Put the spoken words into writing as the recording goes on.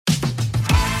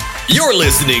You're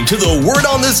listening to The Word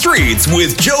on the Streets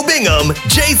with Joe Bingham,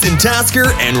 Jason Tasker,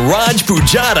 and Raj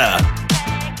Pujada.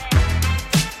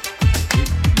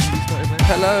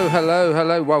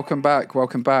 Hello. Welcome back.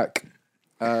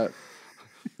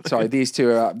 Sorry, these two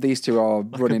are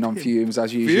running on fumes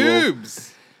as usual.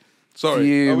 Fumes?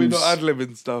 Sorry, are we not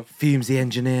ad-libbing stuff? Fumes the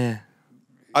engineer.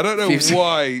 I don't know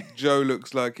why Joe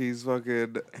looks like he's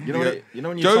fucking... You know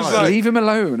when you're Joe's tired. like, Leave him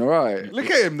alone, all right? look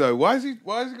at him though. Why has he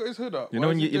got his hood up? You know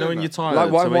when you're tired. Like,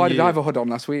 so why did I have a hood on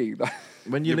last week?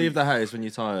 When you leave the house when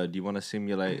you're tired, you want to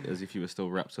simulate as if you were still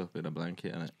wrapped up in a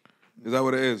blanket, innit? Is that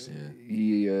what it is?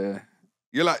 Yeah.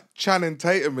 You're like Channing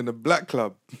Tatum in the Black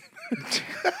Club.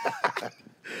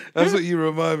 That's what you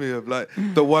remind me of, like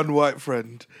the one white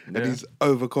friend, and he's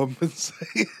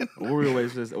overcompensating. Ori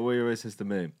always says to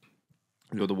me,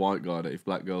 "You're the white guy that if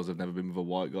black girls have never been with a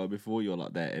white guy before, you're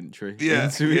like their entry."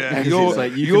 Yeah. You're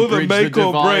the make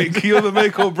or break. You're the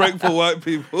make or break for white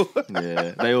people.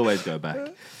 Yeah, they always go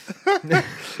back.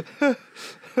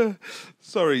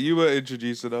 Sorry, you were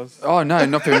introducing us. Oh no,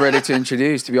 nothing really to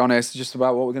introduce, to be honest. Just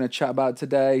about what we're going to chat about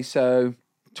today. So,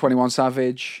 21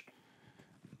 Savage,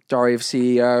 Diary of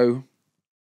CEO,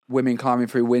 women climbing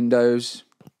through windows.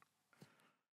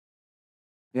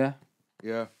 Yeah,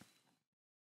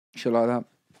 shit like that.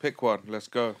 Pick one. Let's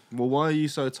go. Well, why are you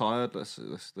so tired? Let's.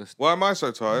 Why am I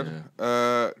so tired?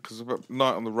 Because of a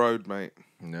night on the road, mate.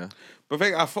 Yeah. But I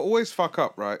think I always fuck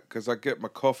up, right? Because I get my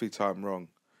coffee time wrong.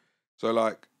 So,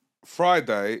 like,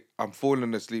 Friday, I'm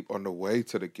falling asleep on the way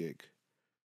to the gig.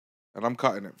 And I'm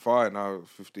cutting it fine now,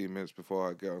 15 minutes before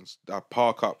I get on. I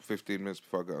park up 15 minutes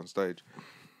before I get on stage.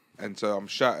 And so I'm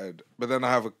shattered. But then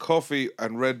I have a coffee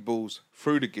and Red Bulls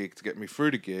through the gig to get me through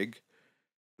the gig.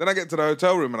 Then I get to the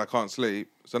hotel room and I can't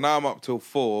sleep. So now I'm up till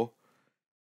 4.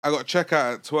 I got to check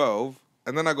out at 12.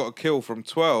 And then I got to kill from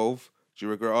 12. Do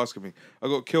you regret asking me? I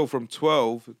got to kill from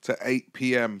 12 to 8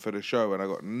 p.m. for the show. And I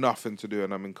got nothing to do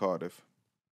and I'm in Cardiff.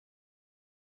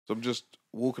 So I'm just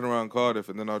walking around Cardiff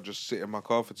and then I'll just sit in my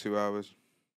car for 2 hours.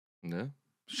 Yeah.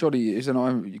 Surely,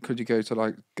 could you go into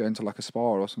a spa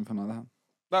or something like that?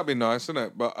 That'd be nice, isn't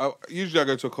it? But usually I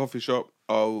go to a coffee shop,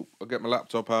 I'll get my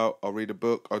laptop out, I'll read a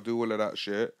book, I'll do all of that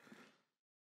shit.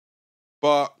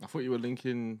 But... I thought you were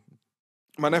linking...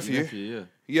 My nephew? Yeah.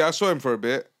 Yeah, I saw him for a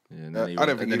bit. Yeah, and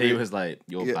then he was like,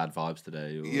 "You're bad vibes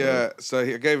today." So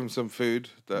I gave him some food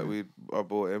that I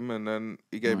bought him, and then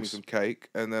he gave me some cake,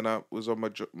 and then I was on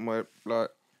my like,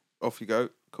 off you go,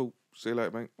 cool, see you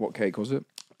later, mate. What cake was it?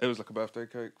 It was like a birthday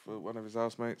cake for one of his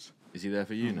housemates. Is he there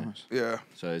for you now? Nice. Yeah.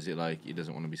 So is it like he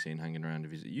doesn't want to be seen hanging around?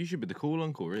 You should be the cool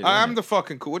uncle, really. I am the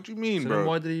fucking cool. What do you mean, so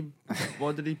bro? Then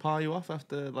why did he pile you off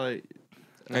after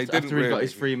he got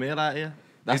his free meal out of you?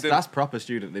 That's proper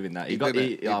student living. That he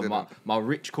my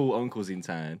rich cool uncle's in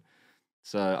town,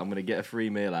 so I'm gonna get a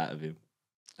free meal out of him,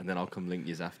 and then I'll come link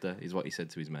yous after. Is what he said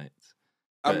to his mates.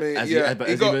 But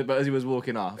as he was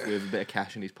walking off with a bit of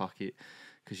cash in his pocket,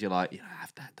 because you're like,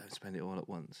 have that, don't spend it all at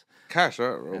once. Cash,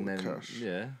 right? And then cash.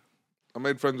 Yeah, I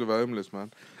made friends with a homeless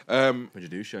man. What'd you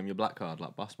do? Show him your black card,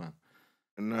 like boss man.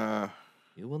 Nah.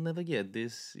 You will never get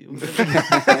this. Do you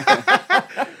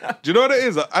know what it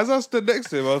is? As I stood next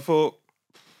to him, I thought,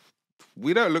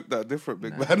 we don't look that different,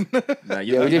 big man.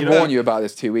 We did warn you about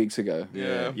this 2 weeks ago.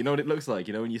 Yeah. You know what it looks like?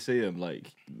 You know when you see them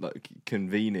like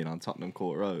convening on Tottenham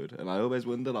Court Road, and I always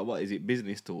wonder, like, what is it?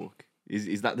 Business talk?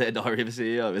 Is that their diary of a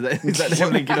CEO? Is that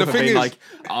them linking up and being like,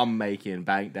 I'm making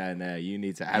bank down there. You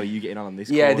need to. How are you getting on this?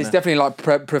 Yeah, corner? there's definitely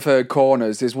like preferred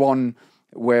corners. There's one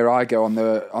where I go on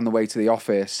the way to the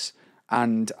office,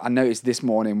 and I noticed this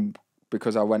morning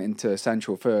because I went into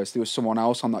Central first. There was someone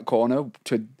else on that corner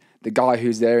to the guy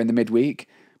who's there in the midweek.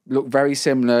 Looked very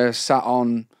similar, sat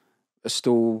on a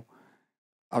stool.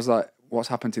 I was like, what's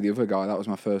happened to the other guy? That was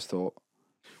my first thought.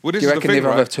 Well, Do you reckon they've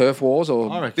had turf wars? Or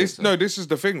I reckon so. No, this is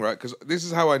the thing, right? Because this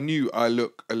is how I knew I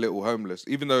look a little homeless.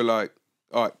 Even though, like,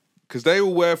 because they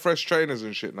all wear fresh trainers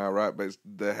and shit now, right? But it's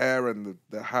the hair and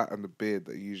the hat and the beard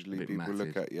that usually people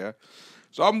look at, yeah?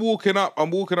 So I'm walking up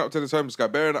to this homeless guy.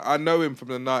 I know him from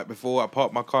the night before. I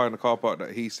parked my car in the car park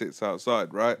that he sits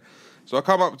outside, right? So I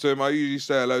come up to him. I usually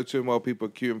say hello to him while people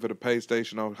are queuing for the pay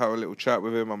station. I'll have a little chat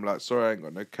with him. I'm like, sorry, I ain't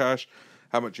got no cash.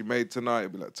 How much you made tonight?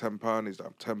 It'll be like £10. He's like,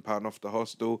 I'm £10 off the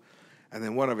hostel. And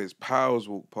then one of his pals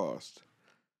walked past.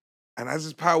 And as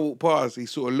his pal walked past, he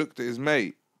sort of looked at his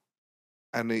mate.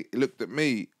 And he looked at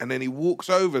me. And then he walks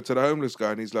over to the homeless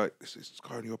guy and he's like, is this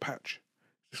guy on your patch?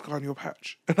 Is this guy on your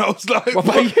patch? And I was like, what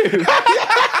about you?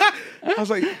 I was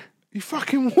like, you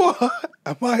fucking what?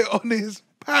 Am I on his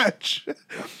patch?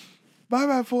 My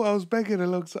man thought I was begging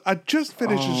alongside. I just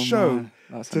finished a show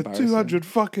to 200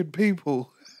 fucking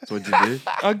people. So what'd you do?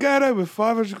 I got home with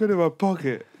 500 quid in my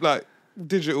pocket, like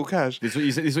digital cash. This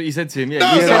is what you said to him. Yeah,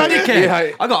 No, you said, no, dickhead.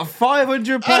 yeah. I got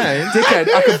 £500. Dickhead,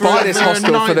 I could buy this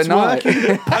hostel for the night.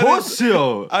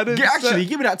 Hostel. I didn't Actually, say-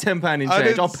 give me that £10 in I change.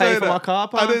 didn't I'll pay say for that. my car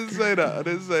park. I didn't say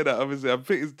that. Obviously, I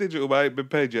think it's digital, but I ain't been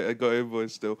paid yet. I got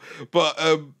invoice still. But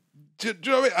do you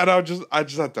know what I mean? And I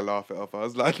just had to laugh it off. I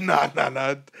was like, nah.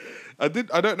 I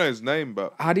don't know his name,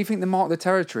 but How do you think they mark the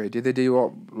territory? Do they do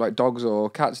what like dogs or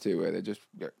cats do, where they just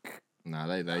No,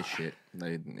 they shit.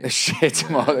 They shit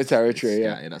to mark the territory?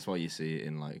 Yeah. That's why you see it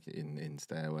in like in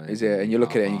stairways. Is it? And you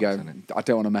look at it and you go, I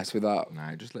don't want to mess with that. Nah,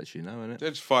 it just lets you know, innit? they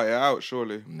just fight it out,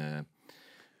 surely. Nah.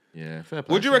 Yeah, fair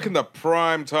play. What do you reckon the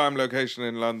prime time location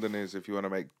in London is if you want to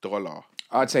make dollar?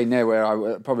 I'd say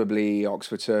nowhere. Probably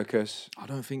Oxford Circus. I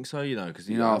don't think so, because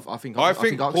I think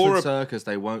poorer- Oxford Circus,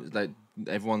 they won't.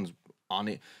 Everyone's on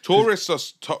it. Tourists are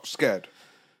top scared.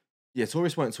 Yeah,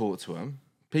 tourists won't talk to them.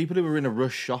 People who are in a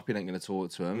rush shopping ain't going to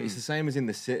talk to them. It's the same as in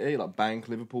the city, like Bank,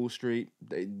 Liverpool Street.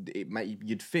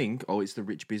 You'd think, it's the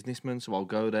rich businessman, so I'll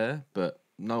go there, but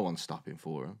no one's stopping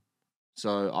for them.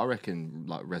 So I reckon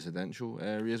like residential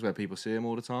areas where people see them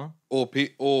all the time,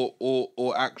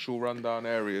 Or actual rundown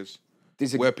areas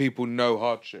where people know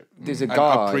hardship. There's a and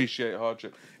guy appreciate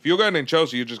hardship. If you're going in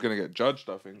Chelsea, you're just going to get judged.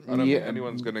 I think. I don't think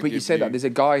anyone's going to. But you said that there's a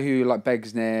guy who like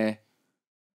begs near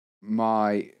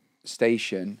my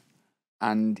station,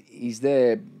 and he's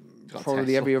there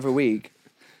probably every other week.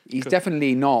 He's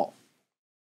definitely not.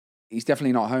 He's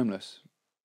definitely not homeless.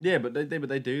 Yeah, but they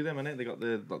do them, innit? They got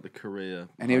the career.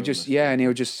 And he'll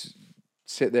just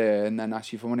sit there and then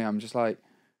ask you for money. I'm just like,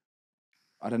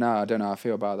 I don't know how I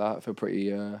feel about that. I feel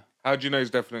pretty. How do you know he's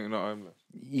definitely not homeless?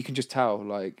 You can just tell.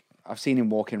 Like I've seen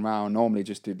him walking around normally,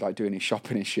 just doing his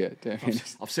shopping and shit. Do you know what I mean?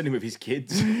 I've seen him with his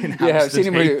kids. In Yeah, I've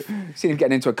seen Hampstead him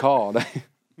getting into a car.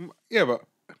 Yeah, but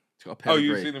He's got a pedigree.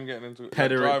 you've seen him getting into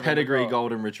pedigree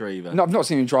golden retriever. No, I've not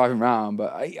seen him driving around,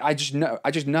 but I just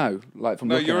know, like from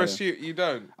looking at him. You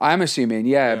don't. I am assuming,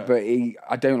 yeah. But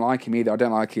I don't like him either. I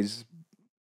don't like his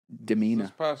demeanour.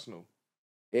 It's personal.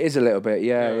 It is a little bit,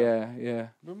 yeah.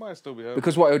 We might still be homeless.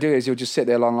 Because what he'll do is he'll just sit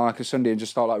there on like a Sunday and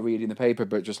just start like reading the paper,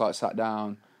 but just like sat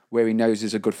down where he knows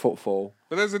there's a good footfall.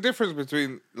 But there's a difference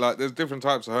between there's different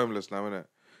types of homeless now, isn't it?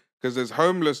 Because there's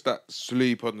homeless that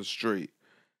sleep on the street.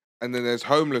 And then there's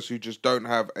homeless who just don't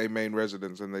have a main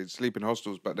residence and they sleep in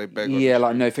hostels, but they beg. Yeah,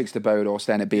 like no fixed abode or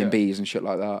staying at B&Bs and shit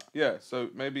like that. Yeah, so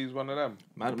maybe he's one of them.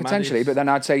 Potentially, but then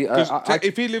I'd say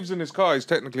if he lives in his car, he's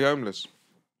technically homeless.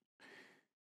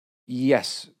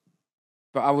 Yes,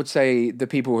 but I would say the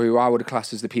people who I would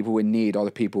class as the people in need are the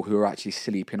people who are actually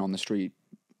sleeping on the street.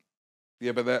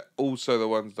 Yeah, but they're also the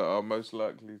ones that are most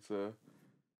likely to.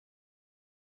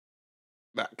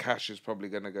 That cash is probably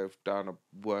going to go down a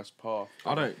worse path.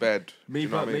 I don't. Bed. Me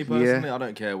what I mean? personally, I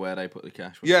don't care where they put the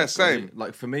cash. Yeah, same.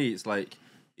 Like for me, it's like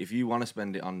if you want to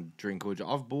spend it on drink or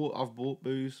I've bought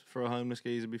booze for a homeless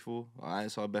geezer before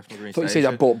outside Bethnal Green. I thought you said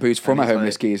I bought booze from a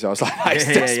homeless geezer. I was like, that's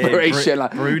desperation.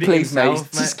 Like, brewed it please,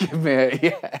 himself, mate, just give me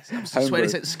a I swear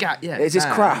it said scat. Yeah, it's his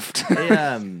craft.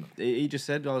 He just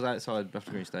said I was outside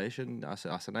Bethnal Green Station. I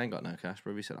said I ain't got no cash,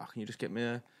 bro. He said, can you just get me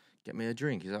a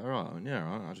drink? Is that all right? I went, yeah,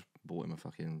 all right. I just bought him a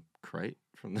fucking crate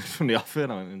from the offer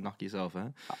and I went, knock yourself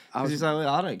out. He's like,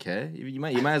 I don't care. You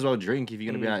may as well drink if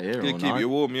you're going to be out here all keep night. you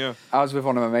warm, yeah. I was with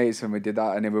one of my mates when we did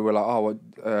that, and then we were like,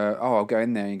 I'll go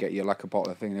in there and get you like a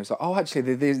bottle of thing. And it was like,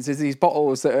 actually, there's these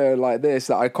bottles that are like this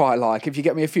that I quite like. If you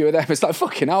get me a few of them, it's like,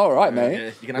 fucking hell, all right, mate.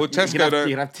 Yeah. You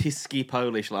can have Tisky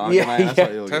Polish, like,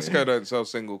 Tesco don't sell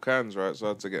single cans, right? So I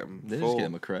had to get them. Just get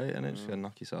them a crate and just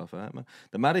knock yourself out, man.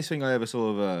 The maddest thing I ever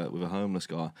saw with a homeless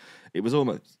guy, it was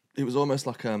almost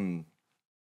like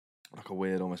a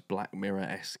weird, almost Black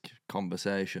Mirror-esque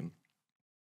conversation.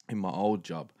 In my old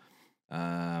job,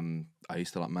 I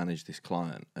used to manage this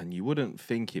client, and you wouldn't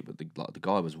think it, but the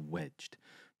guy was wedged.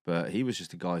 But he was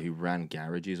just a guy who ran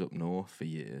garages up north for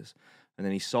years, and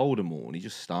then he sold them all, and he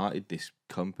just started this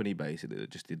company basically that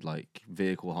just did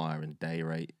vehicle hire and day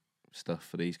rate stuff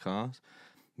for these cars,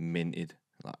 minted,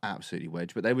 absolutely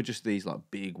wedged. But they were just these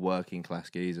big working class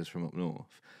geezers from up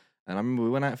north. And I remember we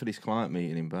went out for this client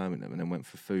meeting in Birmingham and then went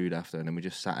for food after, and then we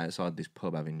just sat outside this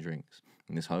pub having drinks.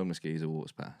 And this homeless geezer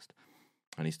walks past.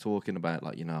 And he's talking about,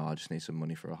 I just need some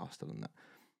money for a hostel and that.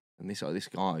 And this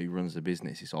guy who runs the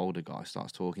business, this older guy,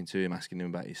 starts talking to him, asking him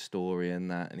about his story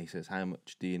and that. And he says, how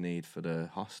much do you need for the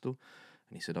hostel?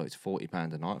 And he said, it's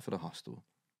 £40 a night for the hostel.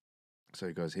 So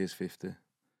he goes, here's 50.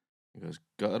 He goes,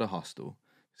 go to the hostel.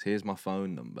 He says, here's my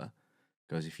phone number.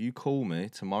 He goes, if you call me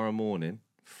tomorrow morning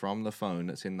from the phone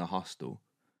that's in the hostel,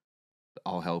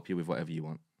 I'll help you with whatever you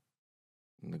want.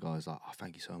 And the guy's like,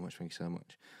 thank you so much.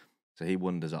 So he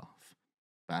wanders off.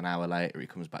 About an hour later, he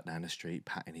comes back down the street,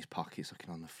 patting his pockets, looking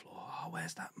on the floor. Oh,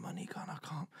 where's that money gone? I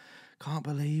can't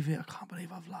believe it. I can't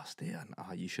believe I've lost it. And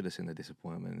you should have seen the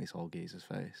disappointment in this old geezer's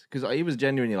face. Because he was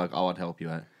genuinely like, oh, I'd help you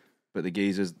out. But the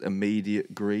geezer's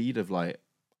immediate greed of like,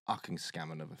 I can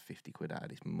scam another 50 quid out of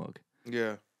this mug.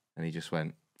 Yeah. And he just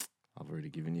went, I've already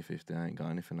given you 50. I ain't got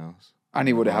anything else. And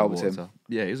he would have helped him.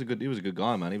 Yeah, he was a good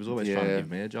guy, man. He was always trying to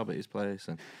give me a job at his place.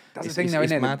 And that's the thing, though,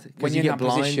 isn't it? Mad, when you get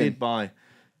blinded by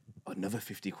another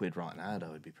 50 quid right now, that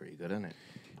would be pretty good, isn't it?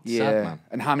 Yeah. Sad, man.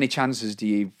 And how many chances do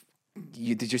you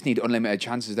just need unlimited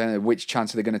chances, don't they? Which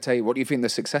chance are they going to take? What do you think the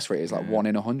success rate is? Like 1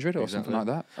 in 100 or something like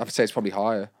that? I'd say it's probably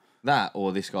higher. That,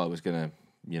 or this guy was going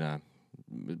to,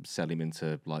 sell him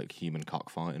into like human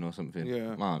cockfighting or something.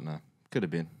 Yeah. I don't know. Could have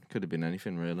been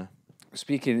anything, really.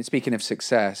 Speaking of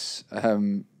success,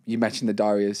 you mentioned the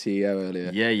Diary of the CEO earlier.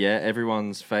 Yeah.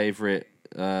 Everyone's favourite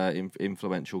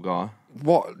influential guy.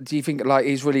 What do you think? Like,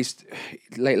 he's released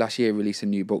late last year. Released a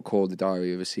new book called The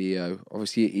Diary of a CEO.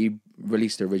 Obviously, he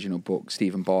released the original book,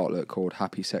 Stephen Bartlett, called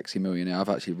Happy Sexy Millionaire. I've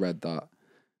actually read that.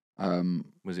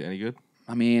 Was it any good?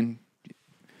 I mean,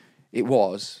 it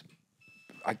was,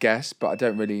 I guess, but I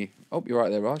don't really. Oh, you're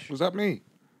right there, Raj. Was that me?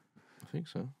 I think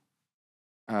so.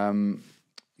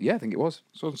 Yeah, I think it was.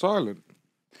 It's on silent.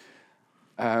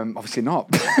 Obviously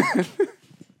not.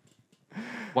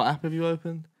 What app have you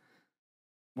opened?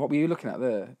 What were you looking at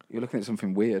there? You're looking at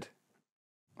something weird.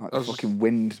 Like the fucking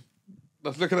wind. I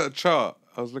was looking at a chart.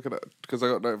 I was looking at, because I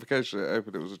got notification, it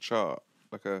opened, it was a chart.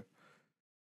 Like a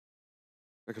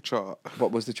chart.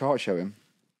 What was the chart showing?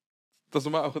 Doesn't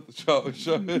matter what the chart was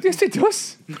showing. Yes, it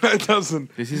does. No, it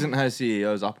doesn't. This isn't how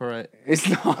CEOs operate. It's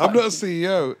not. I'm not a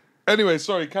CEO. Anyway,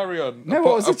 sorry, carry on. No,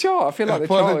 what was the chart? I feel like the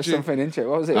chart was apology. something interesting.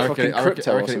 What was it? I Fucking crypto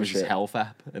reckon or it some was his shit? health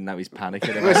app, and now he's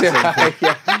panicking. Was About it?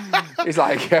 Yeah. He's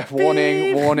like,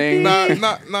 warning.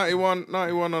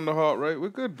 91 on the heart rate. We're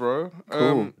good, bro.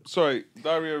 Cool. Sorry,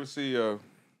 Diary of a CEO.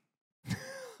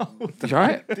 You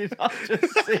right? Did I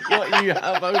just see what you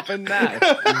have open now?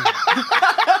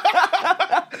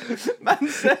 Man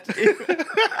said it.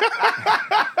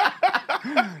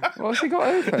 What's he got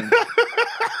open?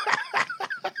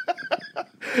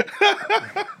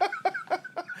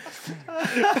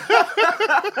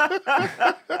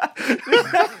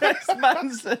 This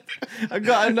man said, I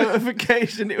got a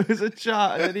notification it was a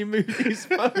chart, and then he moved his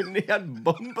phone and he had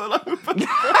Bumble open.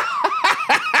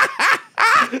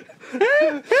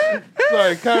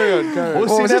 Sorry, carry on.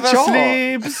 What was the chart?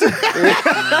 Sleeps.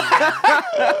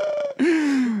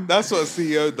 That's what a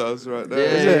CEO does right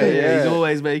there. Yeah. He's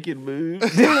always making moves.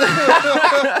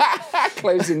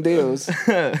 Closing deals.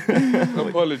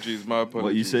 Apologies, my apologies.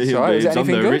 What you say here, Sorry, is babes? I'm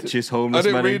the anything good? richest I homeless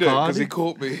didn't man in read it because he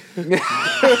Cardiff. caught me.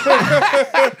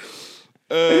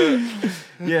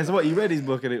 Yeah, so what, you read his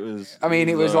book and it was... I mean,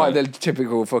 it was like the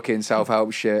typical fucking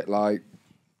self-help shit, like,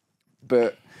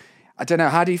 but I don't know,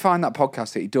 how do you find that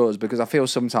podcast that he does? Because I feel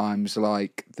sometimes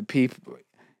like the people,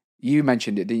 you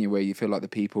mentioned it, didn't you, where you feel like the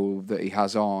people that he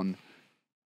has on,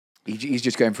 he's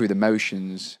just going through the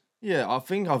motions. Yeah, I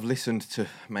think I've listened to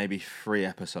maybe 3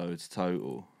 episodes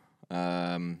total.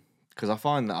 Because I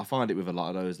find it with a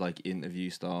lot of those like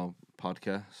interview style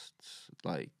podcasts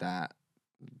like that,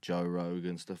 Joe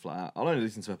Rogan, stuff like that. I'll only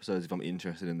listen to episodes if I'm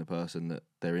interested in the person that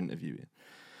they're interviewing.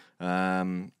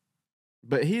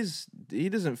 But he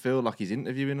doesn't feel like he's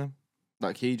interviewing them.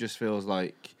 Like, he just feels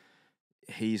like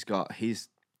he's got his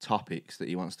topics that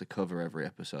he wants to cover every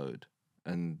episode,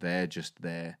 and they're just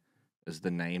there as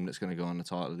the name that's going to go on the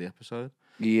title of the episode.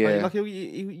 Yeah. Like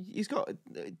he's got...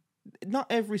 Not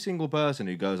every single person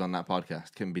who goes on that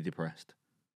podcast can be depressed.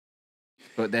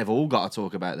 But they've all got to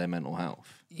talk about their mental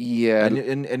health. Yeah.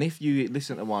 And if you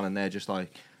listen to one and they're just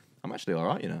like, I'm actually all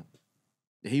right,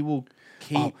 he will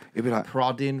keep it'd be like,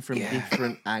 prodding from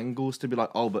different angles to be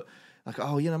like, my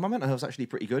mental health's actually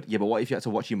pretty good. Yeah, but what if you had to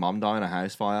watch your mum die in a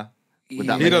house fire? Would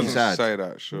that He make you doesn't sad? say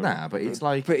that, sure. Nah, but it's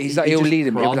like... But he's like, he'll lead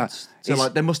him. He'll be like, so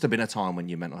like, there must have been a time when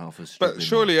your mental health was But struggling.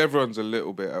 surely everyone's a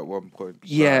little bit at one point. So.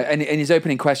 yeah, and his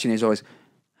opening question is always,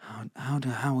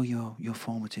 how were your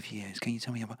formative years? Can you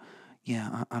tell me about...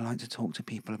 Yeah, I like to talk to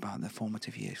people about their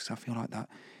formative years because I feel like that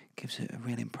gives a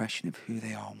real impression of who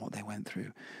they are and what they went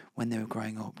through when they were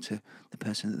growing up to the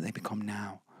person that they become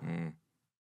now. And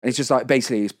it's just like,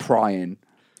 basically he's prying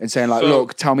and saying like,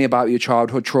 look, tell me about your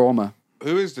childhood trauma.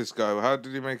 Who is this guy? How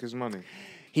did he make his money?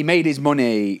 He made his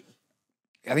money,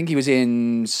 I think he was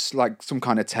in like some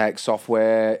kind of tech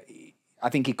software. I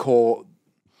think he caught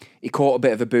a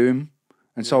bit of a boom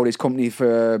and sold his company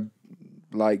for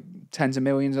like tens of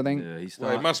millions, I think. Yeah,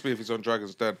 Well, it must be if he's on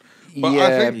Dragon's Den. But Yeah, I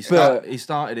think he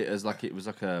started it as like it was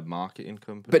like a marketing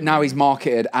company. But now he's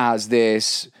marketed as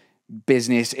this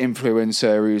business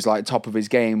influencer who's like top of his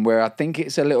game, where I think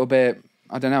it's a little bit,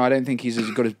 I don't know, I don't think he's as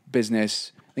good as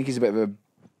business. I think he's a bit of a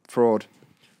fraud.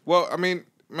 Well, I mean,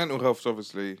 mental health's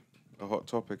obviously a hot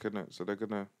topic, isn't it? So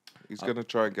he's gonna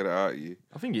try and get it out of you.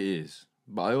 I think it is,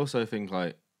 but I also think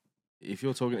like if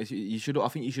you're talking, I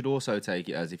think you should also take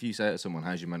it as if you say to someone,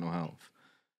 "How's your mental health?"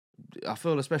 I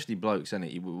feel especially blokes,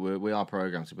 innit? We are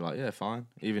programmed to be like, yeah, fine,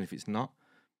 even if it's not.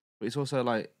 But it's also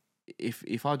like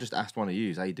if I just asked one of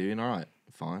you, "How you doing? All right,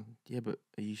 fine." Yeah, but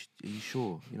are you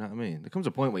sure? You know what I mean? There comes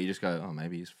a point where you just go, "Oh,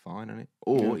 maybe he's fine," innit?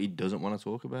 Or he doesn't want to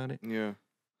talk about it. Yeah,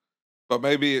 but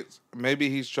maybe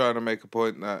he's trying to make a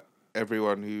point that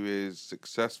everyone who is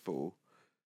successful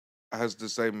has the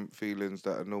same feelings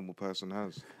that a normal person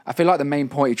has. I feel like the main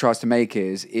point he tries to make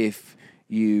is if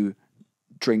you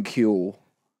drink Huel,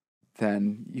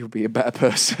 then you'll be a better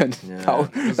person. Yeah.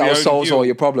 That'll solve all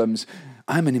your problems.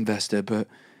 I'm an investor, but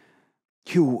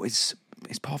Huel is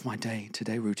part of my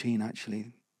day-to-day routine,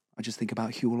 actually. I just think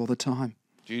about Huel all the time.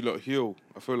 Do you lot Huel?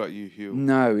 I feel like you Huel.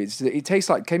 No, it tastes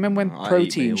like... Can you remember when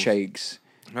protein shakes...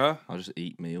 Huh? I just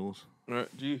eat meals. Right,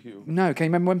 do you Huel? No, can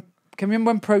you remember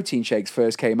when protein shakes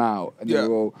first came out?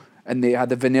 And they had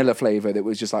the vanilla flavour that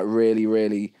was just like really,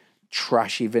 really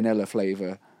trashy vanilla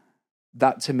flavour.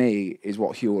 That to me is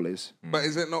what Huel is. But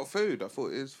is it not food? I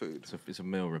thought it is food. It's a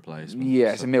meal replacement.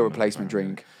 Yeah, it's a meal replacement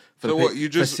drink. So what, you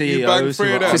bang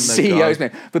three of them? For CEOs,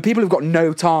 man. But people who've got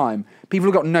no time.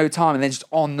 And they're just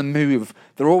on the move.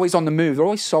 They're always on the move. They're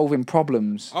always solving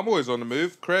problems. I'm always on the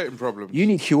move, creating problems. You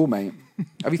need Huel, mate.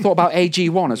 Have you thought about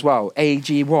AG1 as well?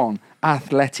 AG1,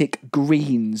 Athletic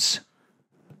Greens.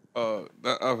 I've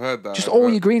heard that. Just all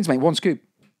your greens, mate. One scoop.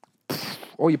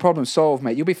 All your problems solved,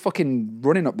 mate. You'll be fucking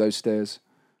running up those stairs.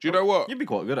 Do you know what? You'd be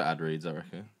quite good at ad reads, I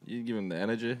reckon. You'd give them the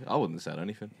energy. I wouldn't sell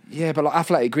anything. Yeah, but like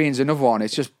Athletic Greens, another one.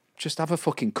 It's just have a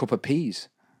fucking cup of peas.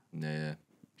 Yeah.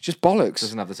 Just bollocks.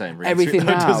 Doesn't have the same ring. Everything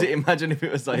now. Does it? Imagine if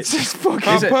it was like... It's just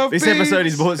fucking... This episode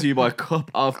is brought to you by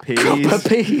Cup of Peas. Cup of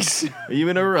peas. Are you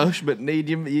in a rush but need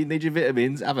your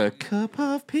vitamins? Have a cup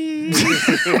of peas.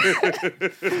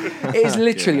 It's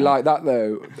literally like that,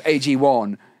 though.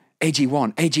 AG1.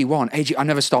 I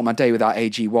never start my day without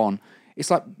AG1. It's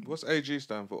like... What's AG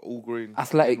stand for? All green.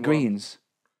 Athletic Greens.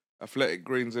 Athletic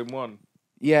Greens in one.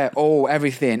 Yeah,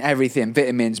 everything.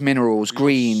 Vitamins, minerals,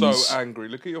 greens. So angry.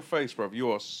 Look at your face, bruv.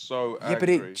 You are so angry. Yeah, but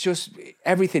it just...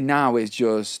 Everything now is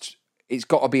just... It's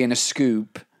got to be in a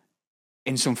scoop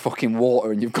in some fucking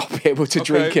water and you've got to be able to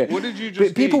drink it. What did you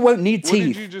just eat? People won't need teeth.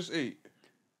 What did you just eat?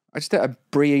 I just ate a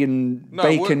brie and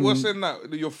bacon. What's in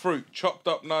that? Your fruit chopped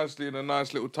up nicely in a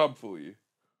nice little tub for you.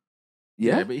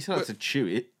 Yeah, but you still have to chew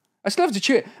it. I still have to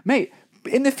chew it. Mate,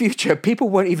 in the future, people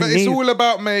won't even need... It's all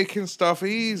about making stuff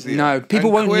easy. No,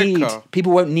 people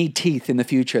won't need teeth in the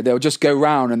future. They'll just go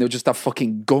round and they'll just have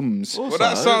fucking gums. Also, well,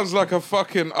 that sounds like a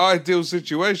fucking ideal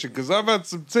situation, because I've had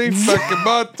some teeth back in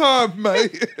my time,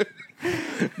 mate.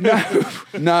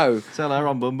 No. Tell her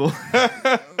on Bumble.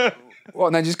 Well,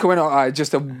 and then just coming on,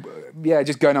 just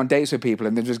going on dates with people,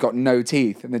 and they've just got no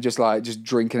teeth, and they're just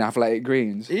drinking Athletic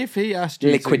Greens. If he asked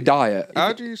you liquid diet,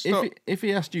 how do you stop? If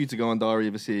he asked you to go on Diary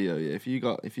of a CEO, if you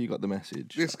got the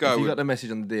message, this guy, got the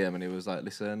message on the DM, and it was like,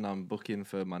 "Listen, I'm booking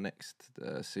for my next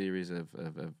series of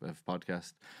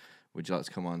podcast. Would you like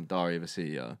to come on Diary of a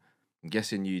CEO?" I'm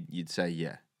guessing you'd say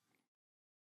yeah.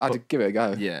 I'd give it a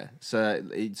go. Yeah. So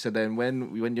then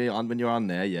when you're on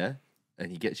there, yeah. And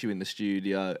he gets you in the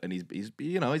studio, and he's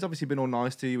obviously been all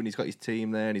nice to you, and he's got his team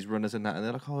there and his runners and that, and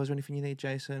they're like, "Oh, is there anything you need,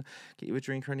 Jason? Get you a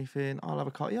drink or anything? I'll have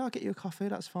a coffee. Yeah, I'll get you a coffee.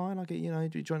 That's fine. I'll get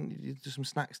do some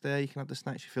snacks there. You can have the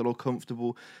snacks. You feel all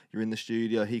comfortable. You're in the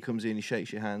studio. He comes in, he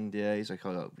shakes your hand. Yeah, he's like,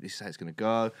 "Oh, this is how it's gonna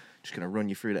go. Just gonna run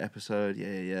you through the episode.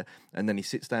 Yeah." And then he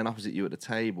sits down opposite you at the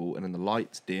table, and then the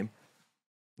lights dim,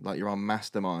 like you're on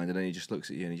Mastermind, and then he just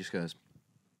looks at you and he just goes,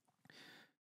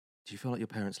 "Do you feel like your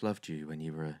parents loved you when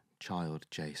you were a child,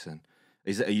 Jason?"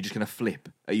 Are you just going to flip?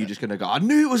 Are you just going to go, "I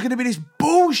knew it was going to be this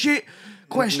bullshit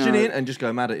questioning," and just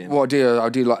go mad at him? What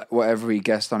I'll do like what every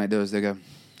guest on it does. They go,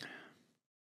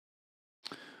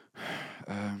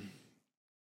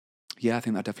 yeah, I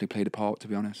think that definitely played a part, to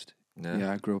be honest.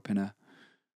 Yeah, I grew up in a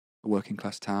working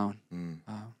class town.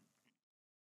 I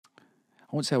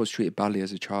won't say I was treated badly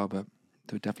as a child, but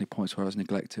there were definitely points where I was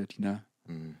neglected,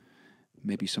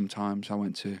 Maybe sometimes I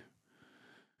went to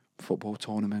football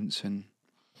tournaments and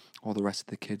all the rest of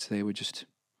the kids, they were just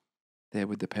there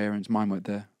with the parents. Mine weren't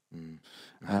there.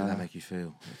 How did that make you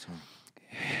feel at the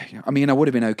time? I mean, I would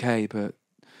have been okay, but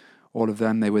all of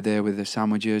them, they were there with the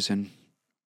sandwiches and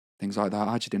things like that.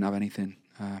 I just didn't have anything.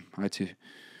 I had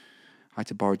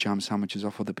to borrow jam sandwiches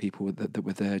off other people that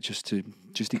were there just to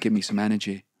give me some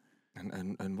energy.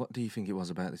 And what do you think it was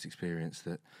about this experience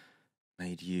that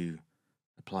made you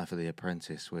apply for The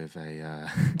Apprentice with a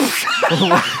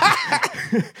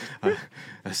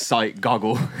sight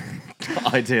goggle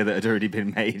idea that had already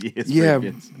been made years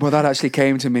previous? Well, that actually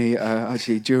came to me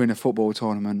during a football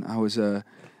tournament. I was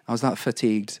that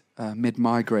fatigued,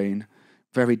 mid-migraine,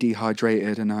 very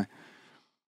dehydrated, and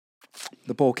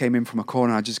the ball came in from a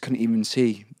corner. I just couldn't even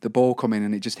see the ball come in,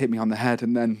 and it just hit me on the head.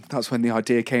 And then that's when the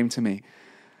idea came to me.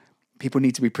 People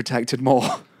need to be protected more.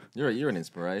 You're an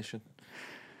inspiration.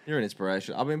 You're an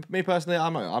inspiration. I mean, me personally,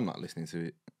 I'm not listening to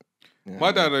it. You know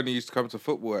My dad only used to come to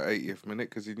football at 80th minute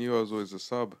because he knew I was always a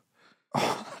sub.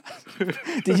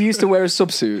 Did you used to wear a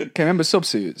subsuit? Can you remember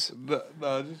subsuits? No,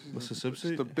 what's a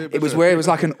subsuit? It was where it was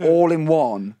like an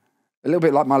all-in-one, a little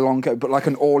bit like my long coat, but like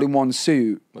an all-in-one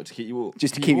suit. What, to keep you warm?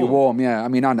 Just to keep you warm, yeah. I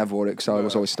mean, I never wore it because I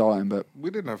was always starting, but... We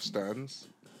didn't have stands.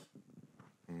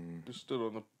 Just stood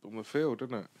on the field,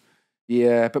 didn't it?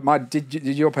 Yeah, but did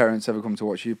your parents ever come to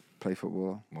watch you play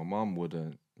football? My mum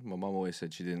wouldn't. My mum always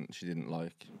said she didn't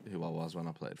like who I was when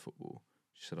I played football.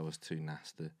 She said I was too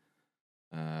nasty.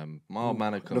 My old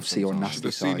man had come. Love to see your nasty Should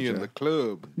have side. seen you in the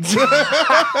club.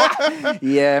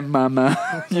 Yeah,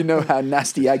 mama. You know how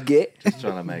nasty I get. Just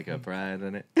trying to make her proud,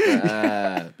 innit?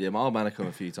 But, yeah, my old man had come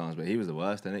a few times, but he was the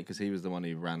worst, innit? Because he was the one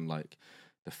who ran like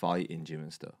the fighting gym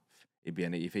and stuff.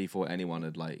 If he thought anyone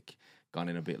had like gone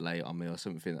in a bit late on me or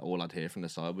something, all I'd hear from the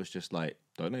side was just like,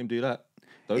 "Don't let him do that.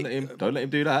 Don't let him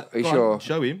do that. Are you Go sure? on,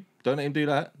 show him. Don't let him do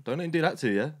that. Don't let him do that to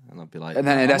you." And I'd be like, and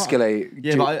then it'd escalate.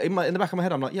 Yeah, but in the back of my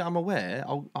head, I'm like, yeah, I'm aware.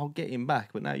 I'll get him back,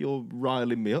 but now you're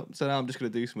riling me up, so now I'm just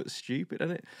going to do something stupid,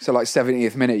 innit? So like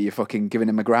 70th minute, you're fucking giving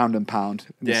him a ground and pound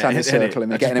in the centre circle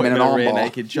and getting him in an arm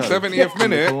armbar. 70th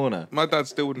minute, my dad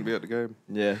still wouldn't be at the game.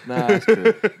 Yeah, that's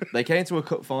true. They came to a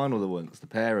cup final once, the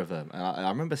pair of them, and I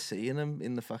remember seeing them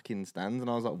in the fucking stands, and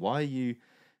I was like, why are you...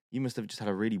 You must have just had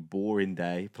a really boring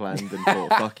day planned and thought,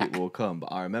 fuck it, we'll come.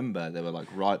 But I remember they were like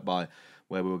right by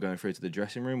where we were going through to the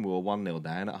dressing room. We were 1-0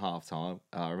 down at half time.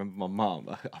 I remember my mum,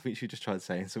 I think she just tried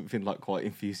saying something like quite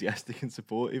enthusiastic and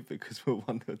supportive because we were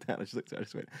 1-0 down. I just looked at her and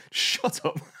just went, shut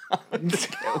up, man.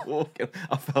 Just kept walking.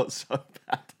 I felt so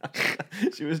bad.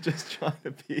 She was just trying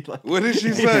to be like... What did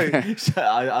she say?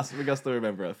 I think I still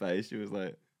remember her face. She was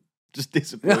like... just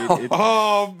disappointed.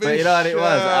 Oh, but you know what it was?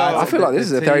 I feel like this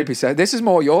is a therapy set. This is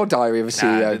more your diary of a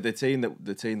CEO. The team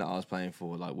that I was playing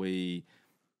for, like we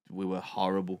were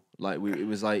horrible. Like it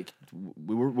was like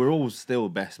we're all still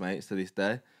best mates to this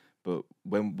day. But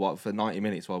for 90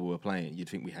 minutes while we were playing, you'd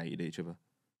think we hated each other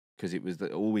because it was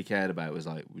all we cared about was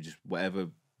like we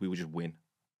would just win,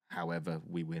 however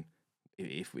we win.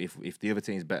 If the other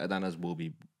team's better than us, we'll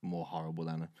be more horrible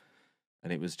than them.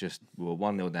 And it was just, we were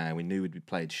 1-0 down. We knew we'd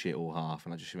played shit all half.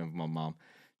 And I just remember my mum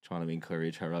trying to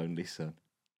encourage her only son.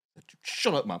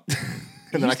 Shut up, mum.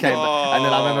 And then I came back. And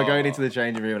then I remember going into the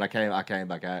changing room and I came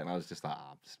back out and I was just like,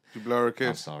 Did you blow her a kiss?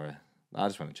 I'm sorry. I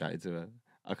just went and chatted to her.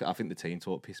 I think the team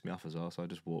talk pissed me off as well. So I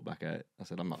just walked back out. I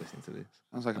said, I'm not listening to this.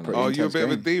 Sounds like a pretty intense you're a bit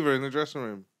game. of a diva in the dressing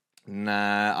room.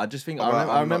 Nah, I just think,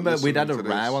 I remember we'd had a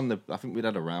row on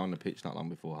the pitch not long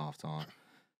before half time.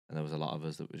 And there was a lot of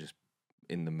us that were just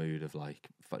in the mood of like,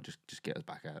 just get us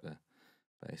back out there.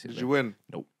 Basically. Did you win?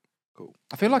 Nope. Cool.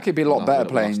 I feel like it'd be a lot better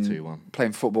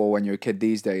playing football when you're a kid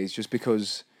these days, just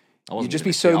because you'd just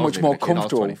be so much more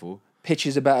comfortable.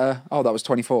 Pitches are better. Oh, that was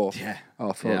 24. Yeah.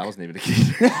 Oh, fuck. Yeah, I wasn't even a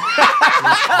kid.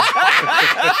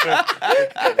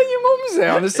 And your mum's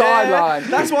there on the sideline.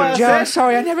 That's why I Joe, said.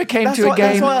 Sorry, I never came to a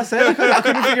game. That's why I said I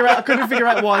couldn't figure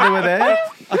out why they were there.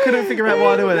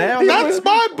 That's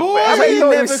my boy. I bet you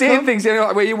were seeing things, you know,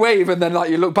 like where you wave and then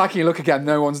like you look back and you look again,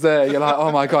 no one's there. You're like,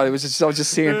 oh my god, I was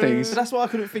just seeing things. But that's why I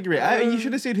couldn't figure it out. And you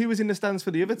should have seen who was in the stands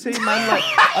for the other team, man. Like,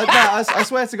 I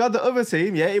swear to God, the other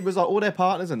team, yeah, it was like all their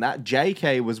partners and that.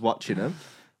 JK was watching them.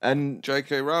 And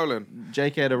J.K. Rowling.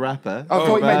 J.K. the rapper. I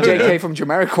thought you meant J.K. from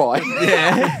Jamiroquai.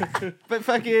 Yeah. But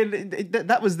fucking,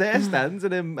 that was their stands,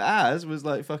 and then ours was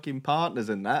like fucking partners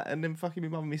and that, and then fucking my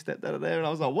mum and me stepped out of there, and I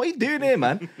was like, what are you doing here,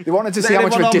 man? They wanted to see how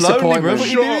much of a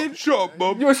disappointment. Shut up,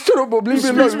 Bob. Shut up, Bob. Leave me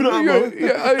alone.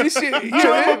 Yeah.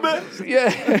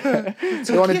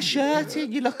 Took your shirt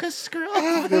in, you look a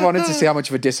screw. They wanted to see how much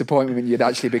of a disappointment you'd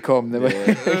actually become. They were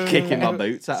kicking my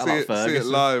boots out like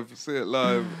Ferguson. See it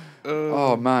live.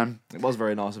 Oh man, it was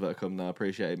very nice of her to come. Though I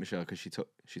appreciate it, Michelle, because she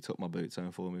took my boots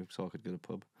home for me so I could go to the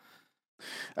pub.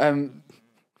 Well,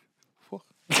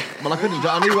 I couldn't.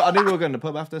 I knew we were going to the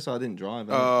pub after, so I didn't drive.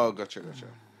 Oh, gotcha.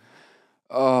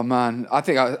 Oh man, I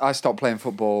think I stopped playing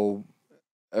football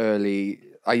early.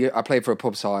 I played for a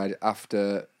pub side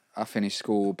after I finished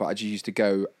school, but I just used to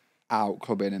go out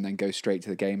clubbing and then go straight to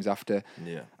the games after.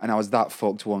 Yeah. And I was that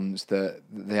fucked once that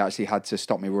they actually had to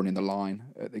stop me running the line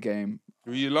at the game.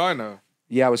 Were you liner?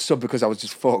 Yeah, I was sub because I was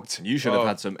just fucked. You should have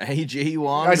had some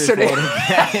AG1 I before should-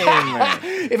 the game, man.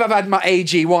 If I've had my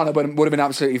AG1, I would have been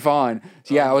absolutely fine.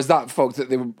 So yeah, I was that fucked that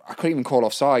I couldn't even call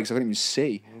offside because I couldn't even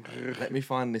see. Let me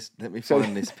find this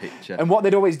picture. And what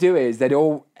they'd always do is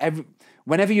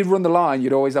whenever you'd run the line,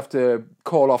 you'd always have to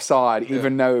call offside,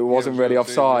 even though it wasn't really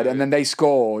offside. And then they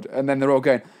scored, and then they're all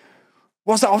going,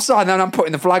 "What's that offside?" And then I'm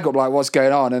putting the flag up like, "What's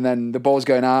going on?" And then the ball's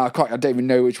going out. I don't even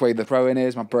know which way the throw in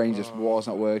is. My brain just was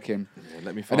not working. Yeah,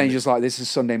 let me find and then you're just like, "This is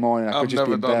Sunday morning. I could just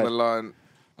be in never done bed." the line.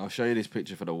 I'll show you this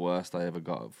picture for the worst I ever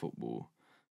got at football.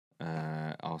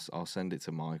 I'll send it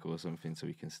to Michael or something so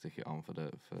we can stick it on for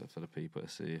the people to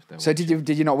see if they. So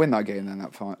did you not win that game then?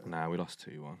 That fight? Nah, we lost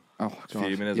 2-1. Oh, God.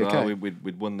 Fuming as You well. okay?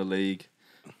 We'd won the league,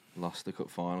 lost the cup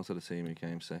final to the team who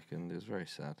came second. It was very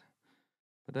sad.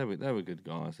 But they were good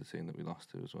guys. The team that we lost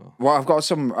to as well. Well, I've got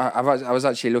some. I was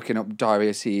actually looking up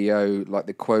Diarrhea CEO, like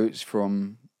the quotes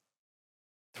from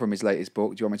his latest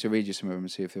book. Do you want me to read you some of them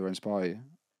and see if they will inspire you?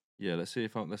 Yeah, let's see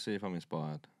if I'm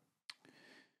inspired.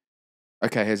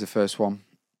 Okay, here's the first one.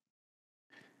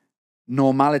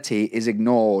 Normality is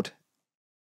ignored.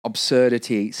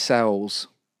 Absurdity sells.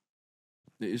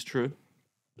 It is true.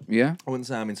 Yeah? I wouldn't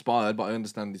say I'm inspired, but I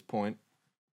understand his point.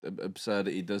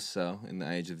 Absurdity does sell in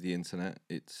the age of the internet.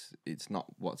 It's not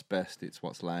what's best, it's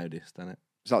what's loudest, isn't it?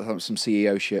 Is that some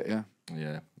CEO shit, yeah?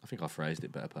 Yeah, I think I phrased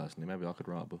it better personally. Maybe I could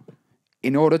write a book.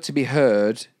 In order to be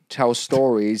heard, tell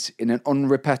stories in an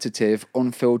unrepetitive,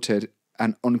 unfiltered,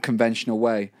 and unconventional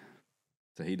way.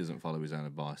 So he doesn't follow his own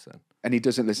advice then. And he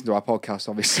doesn't listen to our podcast,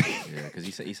 obviously. Yeah, because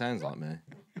he sounds like me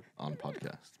on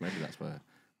podcasts. Maybe that's where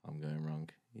I'm going wrong.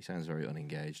 He sounds very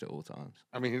unengaged at all times.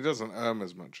 I mean, he doesn't earn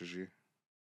as much as you.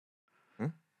 Huh?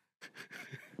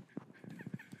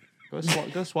 Go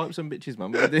swipe some bitches,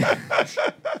 man. What are you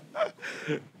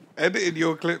doing? Editing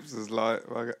your clips is like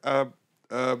I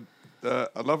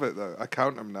love it though. I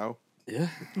count them now. Yeah.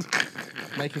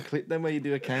 Make a clip then where you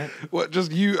do a count. What,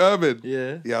 just you, Ermin?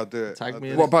 Yeah. Yeah, I'll do it. Tag me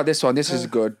in What it. about this one? This is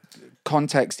good.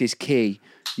 Context is key.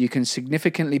 You can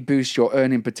significantly boost your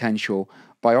earning potential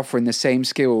by offering the same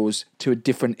skills to a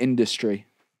different industry.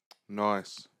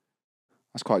 Nice.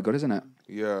 That's quite good, isn't it?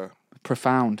 Yeah.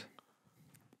 Profound.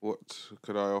 What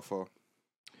could I offer?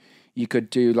 You could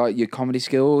do like your comedy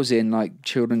skills in like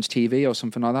children's TV or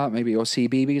something like that, maybe, or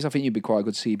CBBS. I think you'd be quite a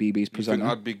good CBBS You presenter.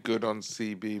 think I'd be good on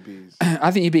CBBS?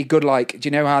 I think you'd be good. Like, do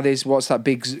you know how there's what's that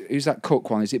big? Who's that cook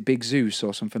one? Is it Big Zeus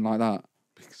or something like that?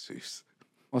 Big Zeus.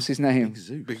 What's his name? Big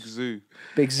Zeus. Big Zoo.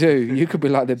 Big Zoo. You could be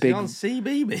like the Is he big. on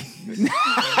CBB?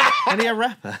 Any a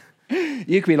rapper?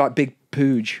 You could be like Big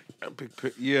Pooge.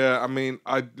 Yeah, I mean,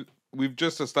 we've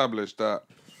just established that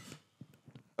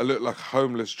I look like a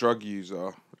homeless drug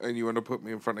user, and you want to put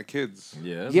me in front of kids.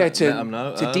 Yeah. Yeah, let them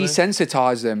know to early.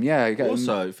 desensitize them. Yeah.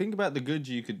 Also, think about the good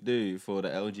you could do for the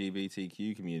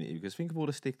LGBTQ community, because think of all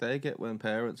the stick they get when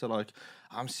parents are like,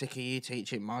 I'm sick of you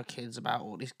teaching my kids about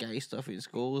all this gay stuff in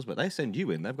schools, but they send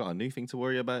you in, they've got a new thing to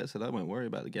worry about, so they won't worry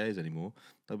about the gays anymore.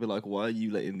 They'll be like, why are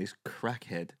you letting this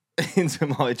crackhead into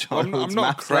my child's I'm not a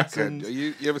maths crackhead. lessons?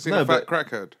 You ever seen a fat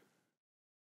crackhead?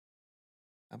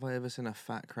 Have I ever seen a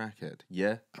fat crackhead?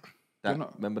 Yeah.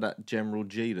 Remember that General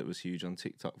G that was huge on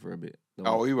TikTok for a bit?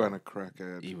 Oh, he wasn't a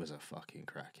crackhead. He was a fucking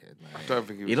crackhead, man. I don't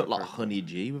think he was. He looked a like crackhead. Honey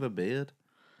G with a beard.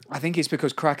 I think it's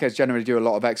because crackheads generally do a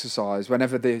lot of exercise.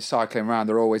 Whenever they're cycling around,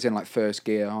 they're always in like first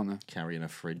gear, aren't they? Carrying a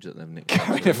fridge that they've nicked.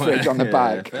 Carrying a fridge on the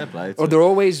back. Fair play. Or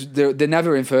they're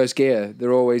never in first gear.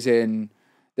 They're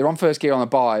on first gear on a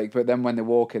bike, but then when they're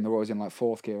walking, they're always in like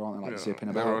fourth gear, aren't they? Like zipping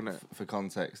about. They're on it. For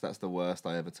context, that's the worst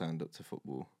I ever turned up to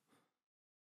football.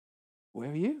 Where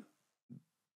are you?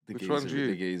 Which one's you?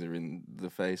 The geezer in the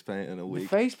face paint and a The wig.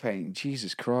 face paint.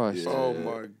 Jesus Christ. Yeah. Oh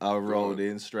my I rolled God.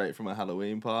 in straight from a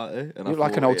Halloween party. And You look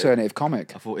like an alternative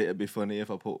comic. I thought it'd be funny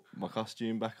if I put my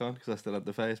costume back on because I still had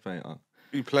the face paint on.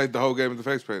 You played the whole game with the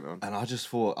face paint on. And I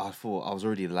thought I was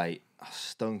already late. I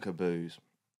stunk of booze.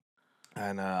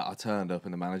 And I turned up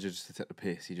and the manager, just to take the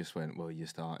piss, he just went, well, you're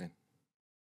starting.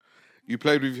 You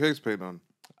played with your face paint on.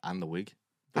 And the wig.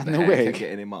 And the the hair wig? kept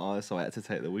getting in my eyes, so I had to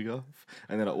take the wig off.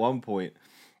 And then at one point...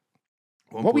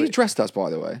 What were you dressed as, by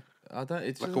the way? I don't...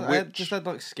 It's Like just, a I witch? just had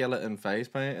like skeleton face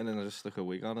paint and then I just stuck a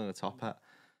wig on and a top hat.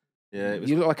 Yeah, it was...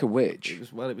 You look like a witch. It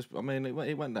was. I mean,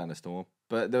 it went down a storm.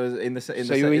 But there was in the So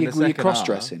were you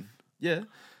cross-dressing? Yeah.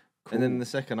 Cool. And then in the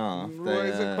second half... Why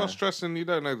is it cross-dressing? You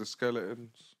don't know the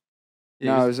skeletons.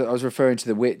 No, I was referring to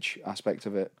the witch aspect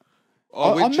of it.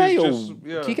 Oh, Are witch male? is just...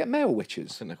 Yeah. Do you get male I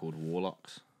witches? think they're called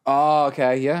warlocks. Oh,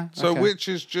 okay, yeah. So okay. witch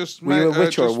is just Were you a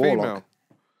witch or a just warlock? female.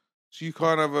 So you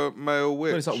can't have a male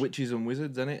witch. Well, it's like witches and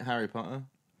wizards, isn't it? Harry Potter.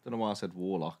 Don't know why I said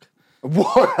warlock.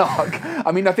 Warlock.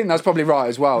 I mean, I think that's probably right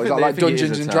as well. Is that like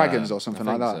Dungeons and Dragons or something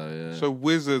like that? So, yeah. So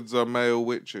wizards are male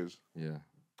witches. Yeah.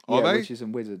 Are they? Witches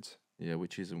and wizards. Yeah,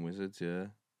 witches and wizards. Yeah.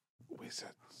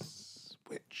 Wizards,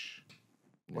 witch.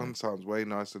 Yeah. One sounds way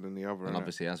nicer than the other. And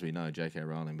obviously, as we know, J.K.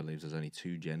 Rowling believes there's only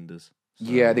 2 genders. So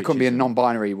yeah, there couldn't be a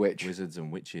non-binary witch. Wizards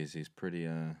and witches is pretty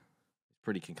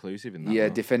conclusive in that. Yeah,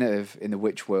 world. definitive in the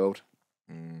witch world.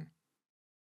 Mm.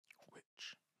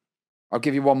 I'll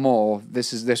give you one more.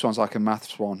 This one's like a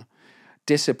maths one.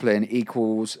 Discipline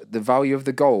equals the value of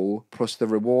the goal plus the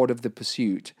reward of the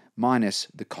pursuit minus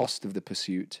the cost of the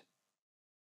pursuit.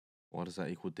 Why does that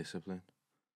equal discipline?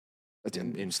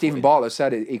 Stephen Bartlett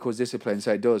said it equals discipline,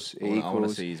 so it does. It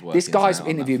equals. This guy's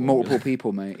interviewed multiple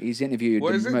people, mate. He's interviewed what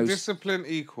the is it? most.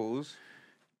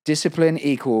 Discipline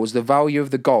equals the value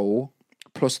of the goal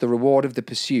plus the reward of the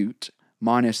pursuit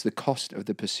minus the cost of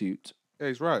the pursuit. Yeah,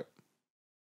 he's right.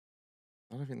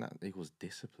 I don't think that equals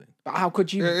discipline. But how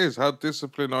could you? Yeah, it is. How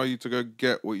disciplined are you to go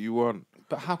get what you want?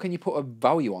 But how can you put a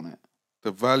value on it?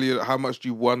 The value, how much do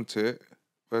you want it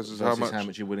versus how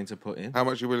much you're willing to put in. How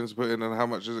much you're willing to put in, and how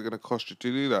much is it going to cost you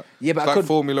to do that? Yeah, but it's like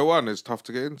Formula One. It's tough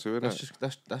to get into, isn't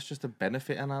it? That's just a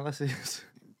benefit analysis.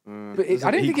 But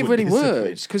I don't think it really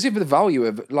works because if the value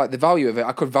of it,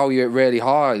 I could value it really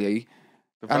highly,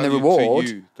 and the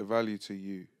reward, the value to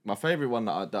you. My favourite one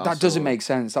that doesn't make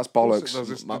sense. That's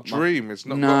bollocks. It's the dream. It's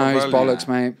not. No, it's bollocks,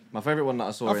 mate. My favourite one that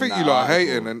I saw. I think you lot are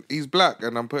hating, and he's black,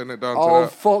 and I'm putting it down to that. Oh,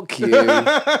 fuck you.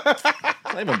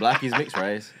 Not even black. He's mixed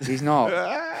race. He's not.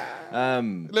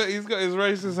 Look, he's got his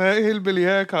racist hillbilly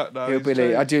haircut now.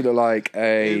 Hillbilly. I do look like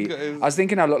a. I was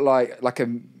thinking I look like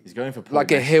a. He's going for Paul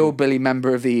like Mescal. A hillbilly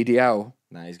member of the EDL.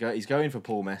 Nah, he's going for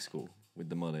Paul Mescal with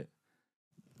the mullet.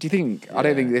 Do you think? Yeah. I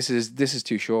don't think this is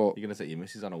too short. You're gonna take your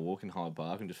missus on a walk in Hyde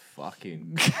Park and just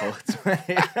fucking cut,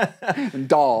 mate. And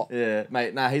dart. Yeah,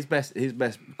 mate. Nah, his best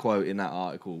quote in that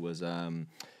article was,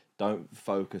 "Don't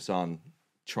focus on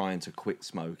trying to quit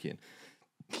smoking.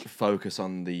 Focus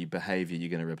on the behaviour you're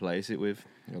going to replace it with."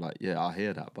 You're like, yeah, I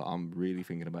hear that, but I'm really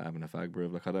thinking about having a fag, bro.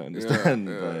 Like, I don't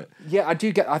understand. Yeah, I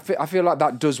do get. I feel like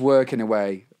that does work in a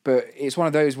way, but it's one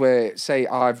of those where, say,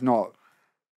 I've not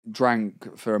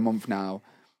drank for a month now.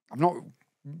 I've not,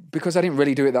 because I didn't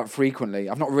really do it that frequently.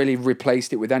 I've not really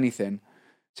replaced it with anything.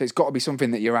 So it's got to be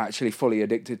something that you're actually fully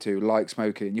addicted to, like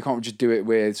smoking. You can't just do it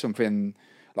with something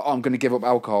like, oh, I'm going to give up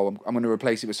alcohol. I'm going to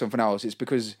replace it with something else. It's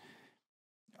because,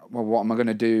 well, what am I going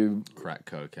to do? Crack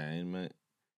cocaine, mate.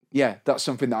 Yeah, that's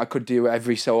something that I could do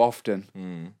every so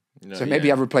often. No, so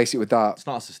maybe I'd replace it with that. It's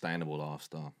not a sustainable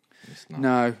lifestyle. It's not.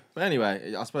 No. But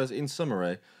anyway, I suppose in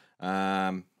summary,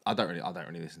 I don't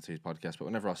really listen to his podcast, but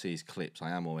whenever I see his clips,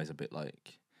 I am always a bit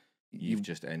like, you've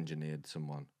just engineered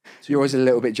someone. You're always a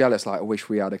little bit jealous, like, I wish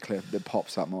we had a clip that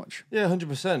pops that much. Yeah,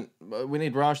 100%. We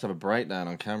need Raj to have a breakdown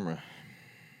on camera.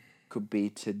 Could be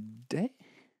today.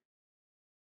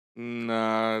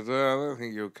 Nah, I don't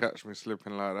think you'll catch me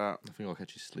slipping like that. I think I'll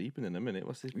catch you sleeping in a minute.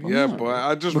 What's this? Yeah, but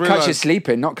I just we'll realised... catch you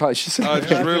sleeping, not catch you sleeping. I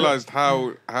just realised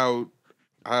how...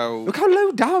 Look how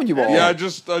low down you are. Yeah, I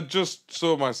just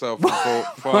saw myself and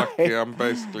thought, fuck yeah, I'm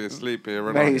basically asleep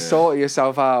here. Mate, sort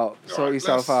yourself out. Sort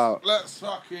yourself out. Let's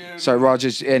fucking... So,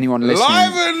 Rogers, anyone listening...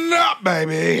 Liven up,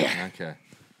 baby! Okay.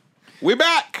 We're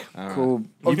back! Cool.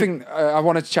 I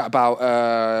wanted to chat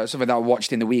about something that I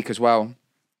watched in the week as well.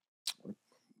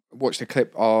 Watched a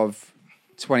clip of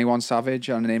 21 Savage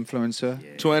on an influencer.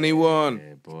 Yeah, 21.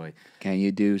 Yeah, boy. Can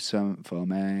you do something for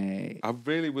me? I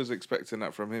really was expecting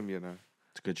that from him, you know.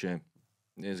 It's a good tune.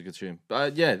 It is a good tune.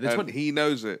 But yeah, this one... he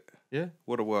knows it. Yeah.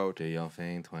 What a world. Do your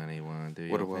thing, 21. Do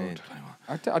what your a thing, world.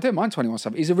 21. I don't mind 21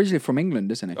 Savage. He's originally from England,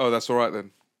 isn't he? Oh, that's all right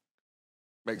then.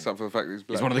 Makes up for the fact that he's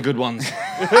black. He's one of the good ones.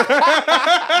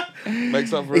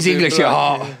 Makes up for He's English at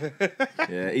heart.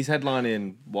 Yeah, he's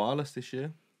headlining Wireless this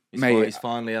year. He's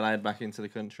finally allowed back into the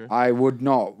country. I would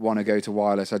not want to go to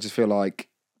Wireless. I just feel like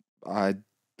I'd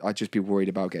just be worried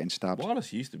about getting stabbed.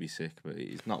 Wireless used to be sick, but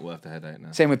it's not worth the headache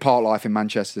now. Same with Park Life in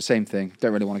Manchester. Same thing.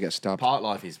 Don't really want to get stabbed. Park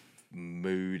Life is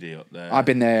moody up there. I've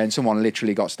been there and someone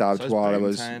literally got stabbed while I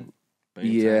was...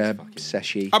 Yeah, fucking...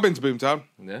 seshy. I've been to Boomtown.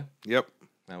 Yeah? Yep.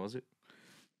 How was it?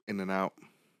 In and out.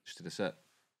 Just did a set?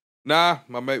 Nah,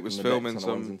 my mate was filming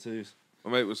some...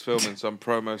 My mate was filming some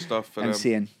promo stuff for them.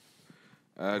 MCing.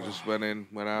 Just went in,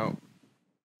 went out.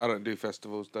 I don't do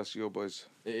festivals. That's your boys.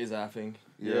 It is our thing.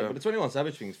 Yeah. But the 21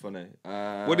 Savage thing's funny.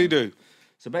 What did he do?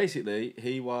 So basically,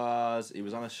 he was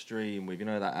on a stream with, you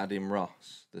know, that Adam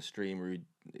Ross, the streamer who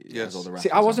has all the rappers. See,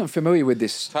 I wasn't familiar with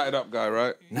this. Tatted up guy,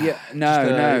 right? Yeah,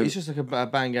 no. He's just like a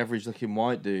bang average looking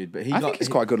white dude, but I think he's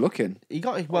quite good looking. It's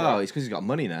because he's got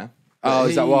money now. Oh,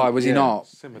 is that why? Was he not?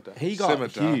 He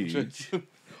got huge.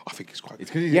 I think he's quite.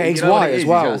 It's because he's white as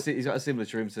well. He's got a similar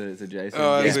trim to Jason.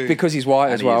 It's because he's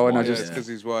white as well, and I just because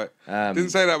he's white. Didn't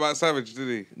say that about Savage, did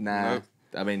he? Nah. No.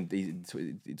 I mean,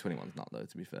 21's not though,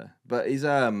 to be fair. But he's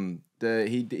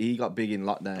he got big in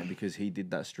lockdown because he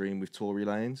did that stream with Tory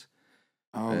Lanez.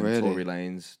 Oh, and really? Tory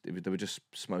Lanez, they were just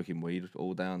smoking weed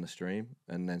all day on the stream,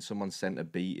 and then someone sent a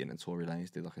beat in, and Tory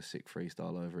Lanez did like a sick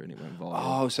freestyle over it, and it went viral.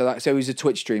 Oh, so he's a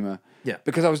Twitch streamer. Yeah.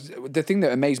 Because the thing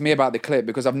that amazed me about the clip,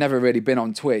 because I've never really been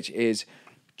on Twitch, is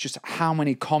just how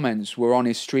many comments were on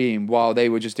his stream while they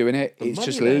were just doing it. It's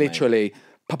just literally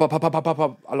pop, pop, pop, pop, pop,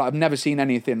 pop. Like, I've never seen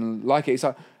anything like it. It's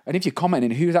like, and if you're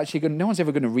commenting, who's actually going? No one's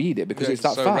ever going to read it because it's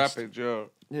that so fast. Rapid,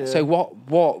 yeah. So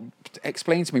what?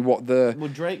 Explain to me what the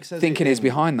Drake says thinking is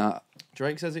behind that.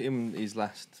 Drake says it in his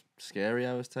last Scary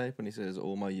Hours tape, and he says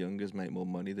all my youngers make more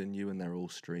money than you, and they're all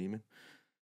streaming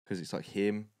because it's like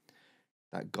him,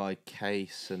 that guy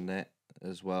Case Annette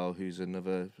as well, who's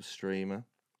another streamer.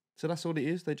 So that's all it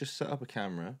is. They just set up a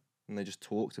camera and they just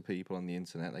talk to people on the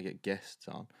internet. They get guests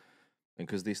on, and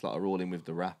because these are all in with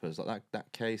the rappers, like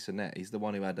that Case Annette, he's the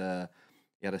one who had a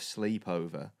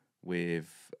sleepover with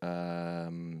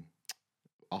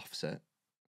Offset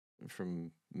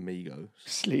from Migos.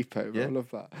 Sleepover, Yeah. I love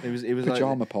that. It was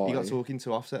Pajama like, party. He got talking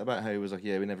to Offset about how he was like,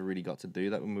 yeah, we never really got to do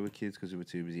that when we were kids because we were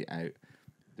too busy out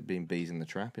being bees in the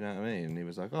trap, you know what I mean? And he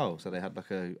was like, oh, so they had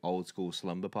like a old school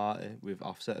slumber party with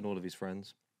Offset and all of his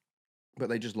friends, but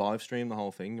they just live stream the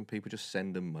whole thing and people just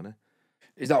send them money.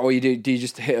 Is that all you do? Do you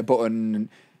just hit a button and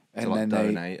to, like, then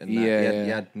donate? they? And Yeah, he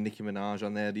had Nicki Minaj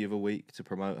on there the other week to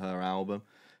promote her album.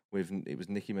 It was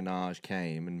Nicki Minaj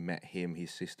came and met him, his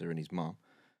sister, and his mum.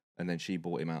 And then she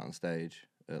brought him out on stage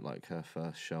at like her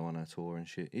first show on her tour and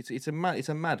shit. It's a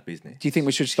mad business. Do you think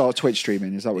we should start Twitch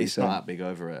streaming? Is that what you're It's saying? not that big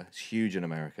over here. It's huge in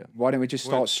America. Why don't we just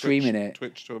start streaming it?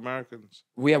 Twitch to Americans.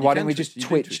 Why don't we just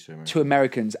Twitch to to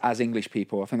Americans as English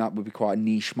people? I think that would be quite a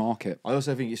niche market. I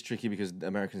also think it's tricky because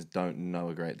Americans don't know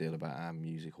a great deal about our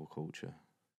musical culture.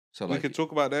 So we like, could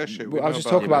talk about their shit. I was just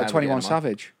talking about how we 21 get 'em on.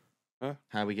 Savage. how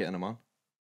are we getting them on?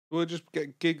 We'll just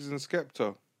get Gigs and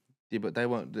Skepta. Yeah, but they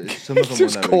won't. Some of them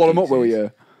Just will know call who them up, Giggs will is.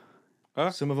 you?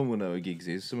 Huh? Some of them will know who Giggs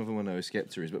is. Some of them will know who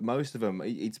Skepta is. But most of them,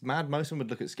 it's mad. Most of them would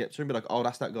look at Skepta and be like, "Oh,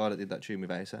 that's that guy that did that tune with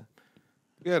ASAP."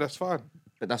 Yeah, that's fine.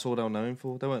 But that's all they'll know him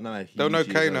for. They won't know. They'll know huge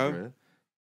he is Kano. over here.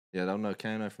 Yeah, they'll know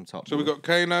Kano from Top. So Boy. we got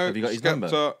Kano, Have you got his Skepta.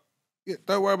 number? Yeah,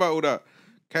 don't worry about all that.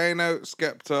 Kano,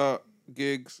 Skepta,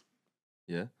 Gigs,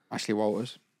 Yeah. Ashley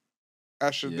Walters.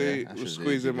 Asher D. Asher We'll D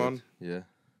squeeze would him be on. good. Yeah.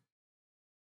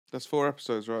 That's 4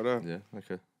 episodes right there. Yeah.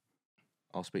 Okay.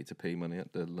 I'll speak to P Money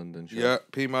at the London show. Yeah,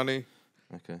 P Money.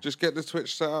 Okay. Just get the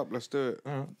Twitch set up. Let's do it.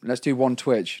 All right. Let's do one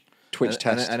Twitch And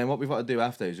test. then what we've got to do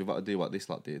after is we've got to do what this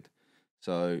lot did.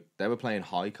 So they were playing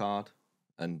high card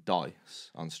and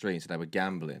dice on stream. So they were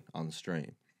gambling on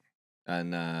stream.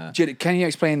 And Can you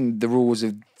explain the rules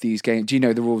of these games? Do you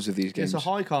know the rules of these yeah, games? so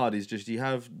high card is just you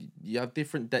have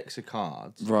different decks of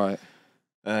cards, Right.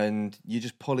 and you're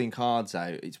just pulling cards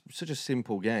out. It's such a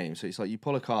simple game. So it's like you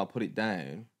pull a card, put it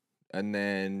down, and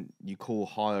then you call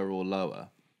higher or lower.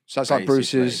 So that's like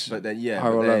basically. Bruce's But then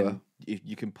higher or lower. if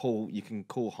you can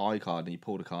call high card and you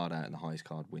pull the card out and the highest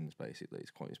card wins. Basically,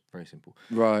 it's very simple.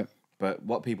 Right. But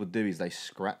what people do is they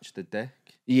scratch the deck.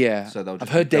 Yeah. So they'll I've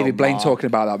just- heard David they'll Blaine mark- talking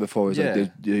about that before. He's Yeah.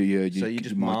 like, So you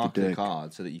just mark the deck.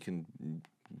 card so that you can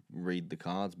read the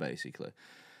cards, basically.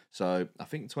 So I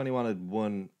think 21 had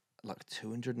won like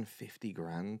 250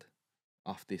 grand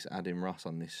off this Adam Ross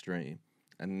on this stream.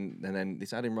 And then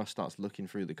this Adam Ross starts looking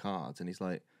through the cards and he's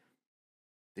like,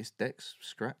 this deck's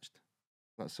scratched.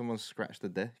 Like someone's scratched the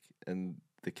deck and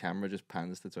the camera just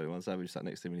pans to 21 Savage sat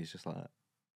next to him and he's just like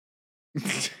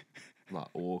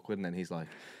awkward. And then he's like,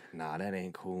 nah, that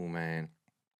ain't cool, man.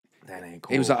 That ain't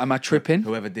cool. He was like, am I tripping?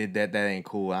 Whoever did that ain't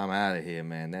cool. I'm out of here,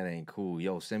 man. That ain't cool.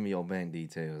 Yo, send me your bank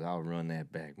details. I'll run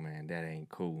that back, man. That ain't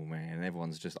cool, man. And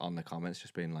everyone's just on the comments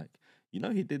just being like, you know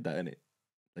he did that, innit?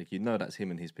 Like, you know that's him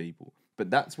and his people.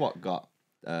 But that's what got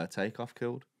Takeoff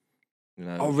killed. You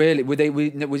know? Oh, really?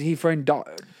 Was he throwing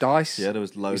dice? Yeah, there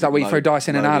was loads. Is that where you throw dice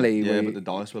in an alley? Yeah, where but the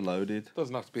dice were loaded.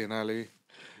 Doesn't have to be an alley.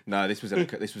 No, this was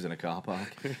in a car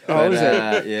park. Oh, was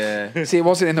it? Yeah. See, it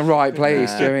wasn't in the right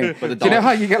place. Do you know what I mean? But the Do you know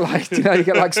dice- how you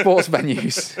get like sports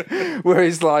venues where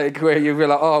it's like where you be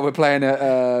like, oh, we're playing at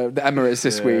the Emirates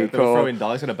this week, They were or throwing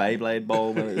dice in a Beyblade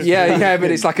bowl. yeah,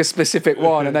 but it's like a specific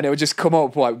one, and then it would just come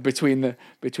up like between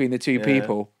the two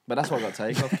people. But that's what got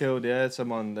Takeoff killed. Yeah,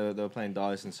 someone they were playing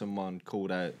dice and someone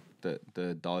called out that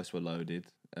the dice were loaded,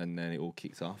 and then it all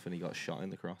kicked off, and he got shot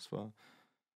in the crossbar.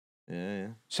 Yeah.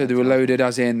 So they were loaded,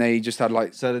 as in they just had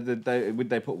like. So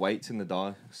they put weights in the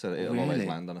die so that it'll always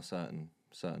land on a certain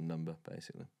number,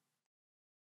 basically.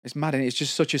 It's mad, and it's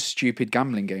just such a stupid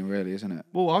gambling game, really, isn't it?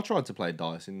 Well, I tried to play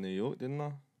dice in New York, didn't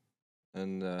I?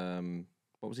 And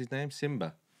what was his name?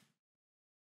 Simba,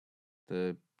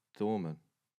 the doorman.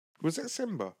 Was it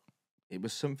Simba? It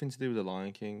was something to do with the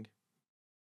Lion King.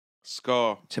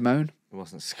 Scar. Timon? It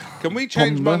wasn't Scar. Can we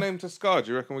change my name to Scar?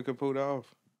 Do you reckon we could pull that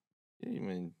off? Yeah, you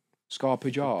mean Scar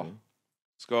Pujar?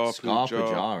 Scar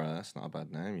Pujara. That's not a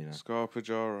bad name, you know. Scar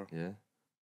Pujara. Yeah.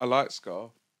 I like Scar.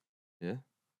 Yeah.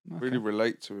 Okay. Really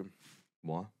relate to him.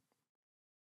 Why?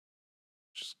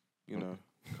 Just, a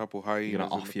couple hyenas. You're going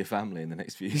to off your family in the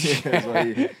next few years.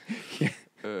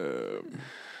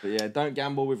 But yeah, don't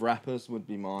gamble with rappers would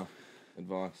be my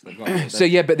advice. So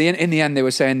yeah, but in the end they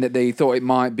were saying that they thought it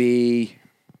might be.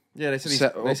 Yeah, they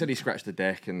said he scratched the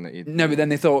deck and that no, but then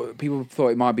people thought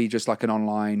it might be just like an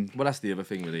online. Well, that's the other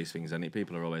thing with these things, isn't it?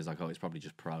 People are always like, "Oh, it's probably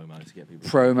just promo to get people."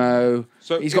 Promo.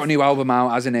 So he's got a new album out,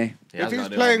 hasn't he? If he's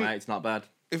playing, it's not bad.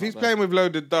 If he's playing with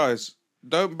loaded dice,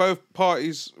 don't both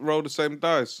parties roll the same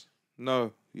dice?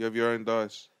 No, you have your own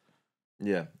dice.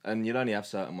 Yeah, and you'd only have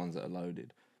certain ones that are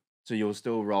loaded. So you'll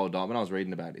still roll dice. When I was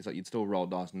reading about it, it's like you'd still roll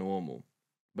dice normal.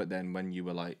 But then when you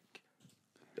were like,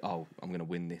 oh, I'm going to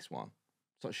win this one.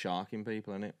 It's like sharking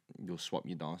people, innit? You'll swap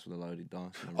your dice with a loaded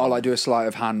dice. I'll like do a sleight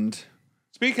of hand.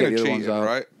 Speaking of cheating,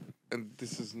 right? And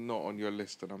this is not on your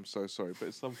list, and I'm so sorry, but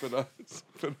it's something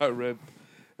I read.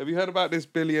 Have you heard about this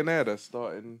billionaire that's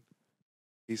starting?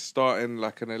 He's starting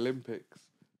like an Olympics.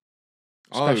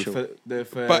 Special.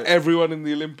 But everyone in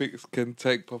the Olympics can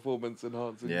take performance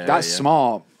enhancing. Yeah, that's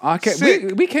smart.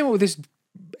 We came up with this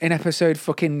in episode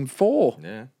fucking 4.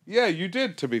 Yeah, you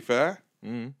did. To be fair,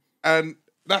 and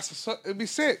it'd be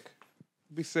sick.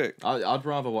 It'd be sick. I'd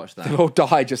rather watch that. They'll all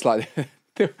die just like.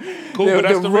 Cool, but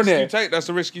that's the risk you take. That's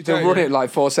the risk you take. They'll run it like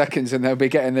 4 seconds, and they'll be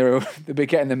getting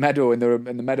the medal in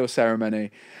the medal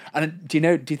ceremony. And do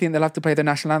you think they'll have to play the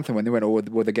national anthem when they win, or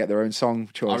will they get their own song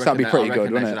choice? That'd be pretty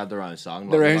good, wouldn't it? They should have their own song.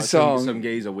 Their own song. Some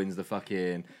geezer wins the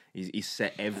fucking. He's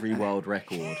set every world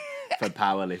record for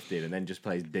powerlifting, and then just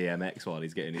plays DMX while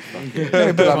he's getting his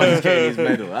fucking. While he's getting his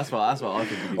medal. That's what I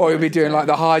think. Or he'll be doing like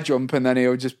the high jump, and then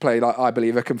he'll just play like "I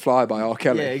Believe I Can Fly" by R.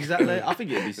 Kelly. Yeah, exactly. I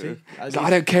think it'd be sick. I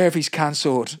don't care if he's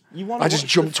cancelled. I just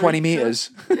jumped 20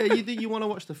 meters. Yeah, you want to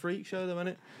watch the freak show, though,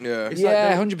 innit?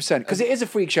 Yeah, 100%. Because it is a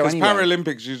freak show anyway.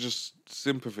 Paralympics, you just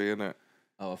sympathy, innit?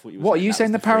 Oh, I thought what are you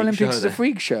saying? The Paralympics is a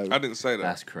freak show? I didn't say that.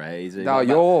 That's crazy. No,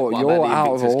 you're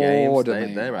out of order.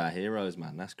 They're our heroes,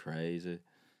 man. That's crazy.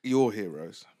 Your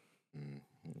heroes.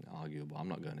 Arguable. I'm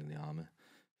not going in the army.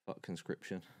 Fuck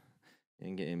conscription. He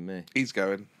ain't getting me. He's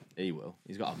going. He will.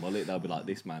 He's got a mullet. They'll be like,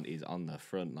 this man is on the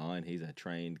front line. He's a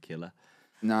trained killer.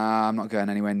 Nah, I'm not going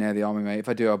anywhere near the army, mate. If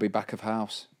I do, I'll be back of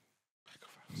house.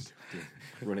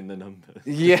 Running the numbers.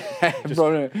 Yeah,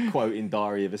 quoting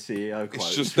Diary of a CEO quote.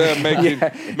 It's just there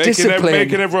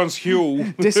making everyone's fuel.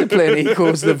 Discipline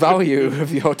equals the value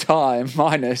of your time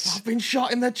minus. I've been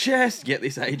shot in the chest. Get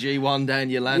this AG1 down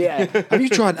your land. Yeah. Have you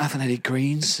tried athletic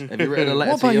greens? Have you written a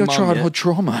letter what about to your childhood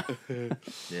trauma?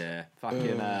 Yeah,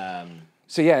 fucking.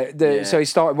 So yeah, so he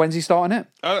started. When's he starting it?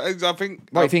 I think.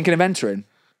 What are you thinking of entering?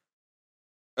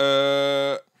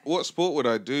 What sport would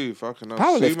I do? Fucking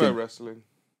Powerlifting. Sumo wrestling.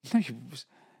 No,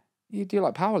 you do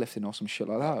like powerlifting or some shit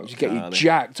like that. Just get you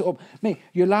jacked up. Mate,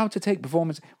 you're allowed to take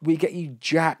performance. We get you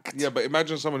jacked. Yeah, but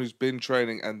imagine someone who's been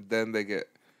training and then they get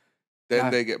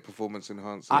performance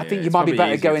enhancing. I think you might be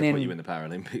better going in. Put you in the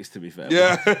Paralympics, to be fair.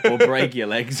 Yeah, or break your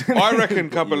legs. I reckon a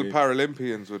couple of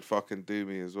Paralympians would fucking do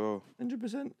me as well.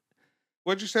 100%.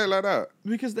 Why'd you say it like that?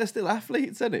 Because they're still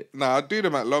athletes, isn't it? Nah, I'd do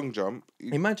them at long jump.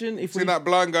 Imagine if we... that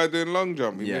blind guy doing long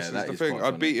jump? He misses the thing.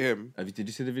 I'd beat him. Did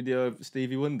you see the video of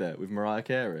Stevie Wonder with Mariah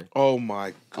Carey? Oh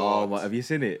my God. Have you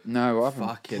seen it? No, I haven't.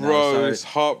 Fucking bro, so it's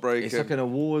heartbreaking. It's like an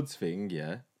awards thing,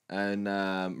 yeah. And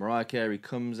Mariah Carey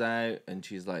comes out and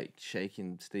she's like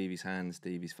shaking Stevie's hand.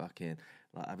 Stevie's fucking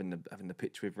like having the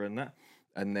pitch with her and that.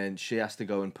 And then she has to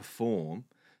go and perform.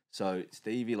 So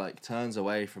Stevie like turns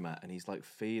away from her and he's like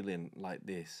feeling like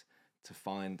this to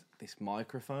find this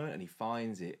microphone, and he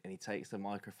finds it and he takes the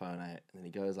microphone out and then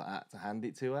he goes like that to hand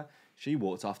it to her. She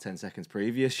walked off 10 seconds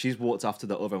previous. She's walked off to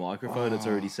the other microphone that's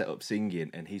already set up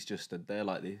singing, and he's just stood there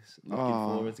like this looking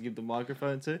for her to give the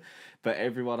microphone to. But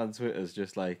everyone on Twitter's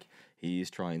just like,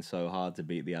 he's trying so hard to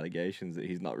beat the allegations that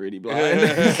he's not really blind.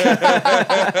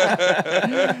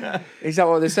 Is that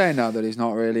what they're saying now, that he's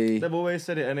not really... They've always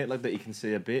said it, and it like that you can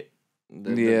see a bit.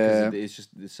 It's just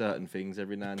certain things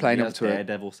every now and then. Playing up to it.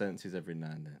 Daredevil senses every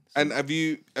now and then. So. And have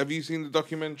you seen the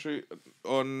documentary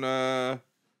on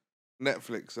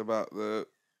Netflix about the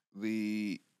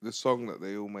the song that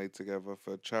they all made together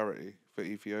for charity for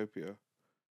Ethiopia.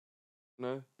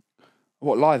 No,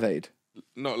 What, Live Aid?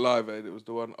 not Live Aid. It was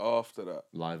the one after that.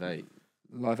 Live 8.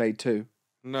 Live Aid 2.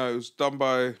 No, it was done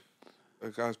by a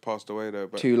guy's passed away though.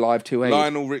 But 2 Live 2 Aid.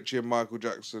 Lionel Richie and Michael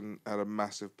Jackson had a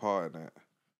massive part in it.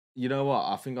 You know what?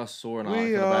 I think I saw an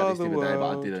article about this the other day,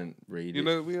 but I didn't read it. You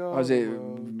know, we are. Was the it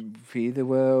world. Feed the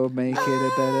World, Make It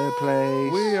a Better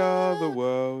Place? We are the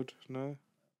world. No.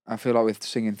 I feel like we're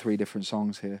singing 3 different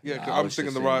songs here. Yeah, 'cause I I'm was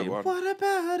singing just the right singing, one. What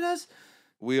about us?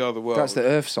 We are the world. That's the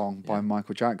Earth song by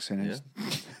Michael Jackson. Yeah.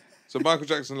 So Michael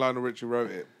Jackson and Lionel Richie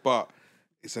wrote it, but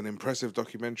it's an impressive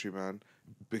documentary, man.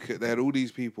 Because they had all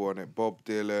these people on it: Bob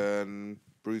Dylan,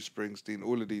 Bruce Springsteen,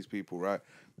 all of these people, right?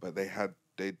 But they had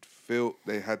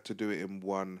to do it in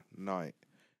one night,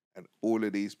 and all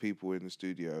of these people in the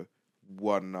studio,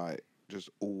 one night, just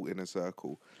all in a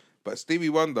circle. But Stevie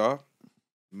Wonder,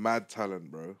 mad talent,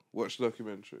 bro. Watch the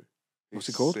documentary. What's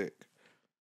it called? Sick.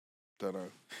 Don't know.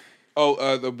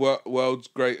 Oh, the world's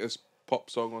greatest pop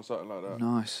song or something like that.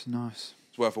 Nice.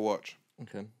 It's worth a watch.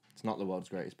 Okay. It's not the world's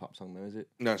greatest pop song, though, is it?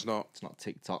 No, it's not. It's not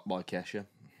TikTok by Kesha.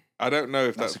 I don't know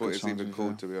if That's that's a what good it's song, even to be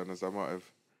called, fair. to be honest. I might have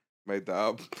made that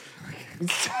up.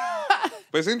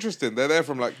 But it's interesting. They're there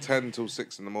from like 10 till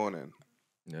 6 in the morning.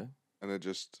 Yeah. And they're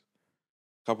just...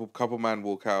 Couple man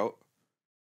walk out.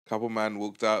 Couple man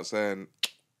walked out saying,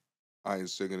 I ain't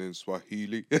singing in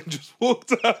Swahili. And just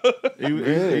walked out.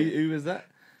 Who was that?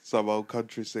 Some old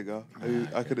country singer. Who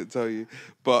I couldn't tell you.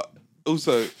 But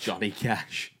also... Johnny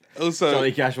Cash. Also,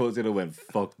 Johnny Cash walked in and went,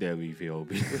 fuck them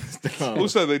Ethiopians.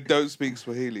 also, they don't speak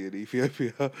Swahili in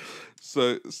Ethiopia.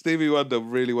 So Stevie Wonder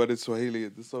really wanted Swahili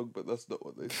in the song, but that's not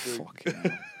what they sing. Fucking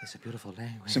hell. It's a beautiful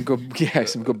language.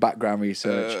 Some good background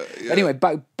research. Yeah. Anyway,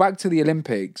 back to the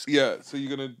Olympics. Yeah, so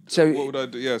you're going to... So- what would I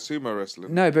do? Yeah, sumo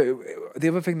wrestling. No, but the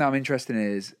other thing that I'm interested in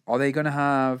is, are they going to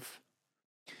have...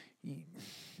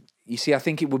 You see, I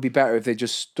think it would be better if they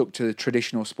just stuck to the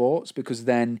traditional sports, because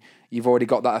then you've already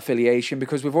got that affiliation,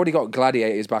 because we've already got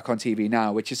gladiators back on TV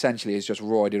now, which essentially is just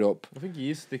roided up. I think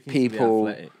he is sticking People-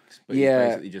 to the athletics, but yeah. he's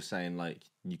basically just saying, like,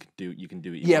 you can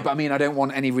do it. Yeah, but I mean, I don't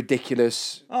want any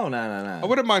ridiculous... Oh, no. I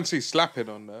wouldn't mind see slapping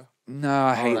on there. No,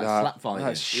 I hate that that. slap fighting.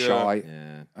 That's Yeah. shite.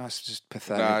 Yeah. That's just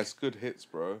pathetic. Nah, it's good hits,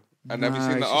 bro. And have you Nah,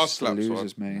 seen the it's arse just slaps one?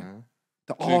 losers, mate. No.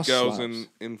 The Two arse girls slaps.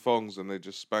 in thongs and they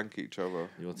just spank each other.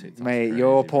 Your TikTok's Mate, crazy,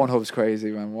 your man. Pornhub's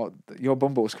crazy, man. What? Your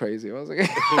Bumble's crazy, wasn't it?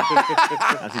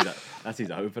 That's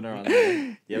his opener on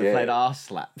there. You ever Yeah. played arse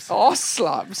slaps? Arse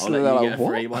slaps. I'll And let they're you like, get a what?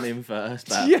 free one in first.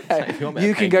 But Yeah, if want me to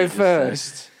you can pay go just say-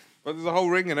 first. But there's a whole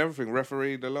ring and everything.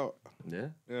 Refereed a lot. Yeah.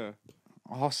 Yeah.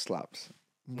 Arse slaps.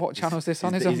 What channel is this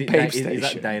on? Is, Is on it Babe is Station?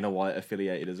 that Dana White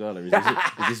affiliated as well, or is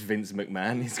this Vince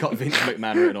McMahon? He's got Vince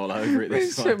McMahon written all over it.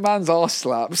 This Vince one. McMahon's arse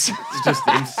slaps. It's just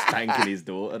him spanking his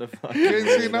daughter. The fucking You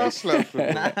ain't seen arse slaps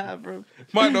before? Nah, bro.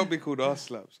 Might not be called arse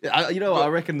slaps. You know what? I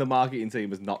reckon the marketing team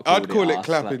was not. Called I'd call it arse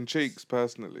clapping slaps. cheeks,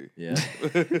 personally. Yeah,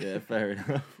 yeah, fair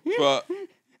enough. But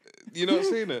you not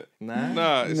seen it? Nah.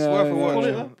 Nah, it's No, worth a no. watch. Pull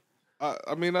it up.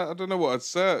 I mean, I don't know what I'd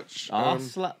search.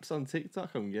 Arse slaps on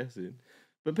TikTok, I'm guessing.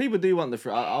 But people do want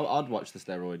the. I'd watch the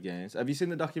steroid games. Have you seen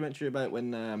the documentary about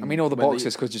when? I mean, all the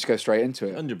boxers could just go straight into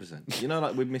it. 100%. You know,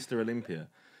 like with Mr. Olympia,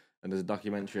 and there's a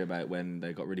documentary about when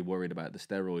they got really worried about the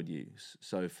steroid use.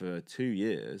 So for 2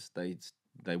 years,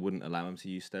 they wouldn't allow them to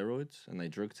use steroids, and they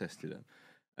drug tested them,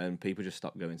 and people just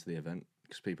stopped going to the event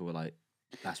because people were like,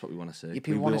 "That's what we want to see. Yeah,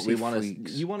 people wanna see wanna-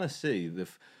 freaks. You want to see the.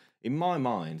 In my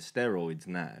mind, steroids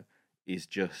now is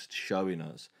just showing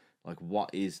us like what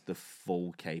is the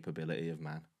full capability of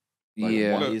man. Like,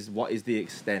 Yeah. what is the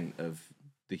extent of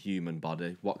the human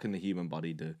body? What can the human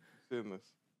body do? Seeing this.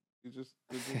 You just.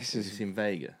 This Is is this in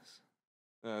Vegas?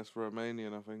 Yeah, it's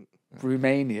Romanian, I think.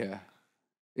 Romania.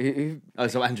 Oh,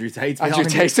 so Andrew Tate's Andrew behind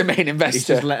Tate's it. the main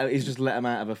investor. He's just let him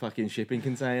out of a fucking shipping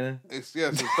container. It's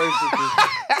basically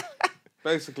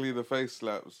basically the face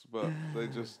slaps, but they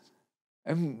just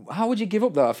How would you give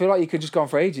up though? I feel like you could just go on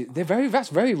for ages. That's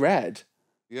very red.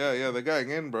 yeah, they're going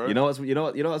in, bro. You know what's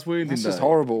wounding That's though? just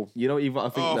horrible. You know what you've got to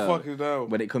think Oh though, fucking hell.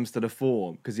 when it comes to the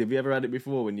form, because have you ever had it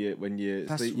before when you're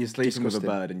That's you're sleeping with a disgusting.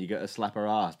 bird and you get to slap her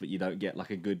ass, but you don't get like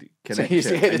a good So connection. you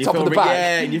hit the and you top feel of the re- back.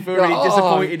 Yeah, and you feel You're really like, oh.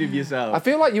 disappointed in yourself. I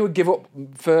feel like you would give up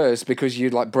first because you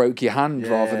like broke your hand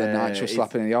rather than Yeah, actual it's-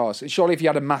 slapping in the arse. Surely if you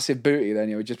had a massive booty, then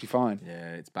it would just be fine.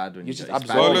 Yeah, it's bad when You you just it's bad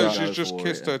absorb Well, when you look, that. go she's just for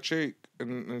kissed it. her cheek,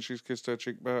 and she's kissed her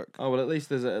cheek back. Oh well, at least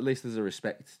there's a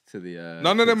respect to the.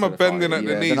 None of them to are the bending fight. at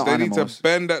the Yeah, they're knees. not They need animals. to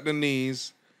bend at the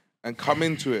knees and come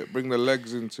into it. Bring the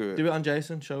legs into Do it. it on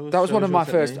Jason. Show us. That was show one us of your my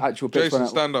first technique. actual bits. Jason,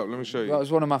 stand up. Let me show That you.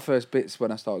 was one of my first bits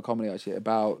when I started comedy. Actually,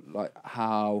 about like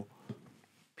how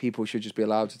people should just be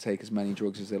allowed to take as many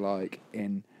drugs as they like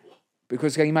in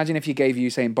Because can you imagine if you gave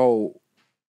Usain Bolt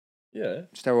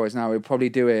steroids now, he'd probably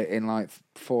do it in like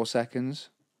 4 seconds.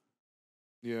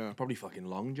 Yeah. Probably fucking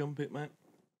long jump it, mate.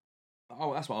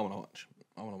 Oh, that's what I want to watch.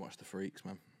 I want to watch the freaks,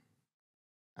 man.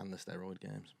 And the steroid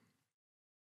games.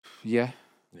 Yeah.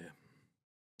 Yeah.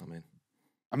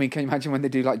 I mean, can you imagine when they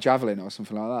do like javelin or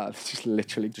something like that? It's just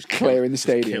literally just clearing the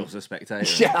stadium. Kills the spectator.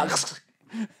 Yeah.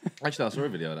 Actually, I saw a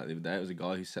video of that the other day. It was a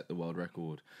guy who set the world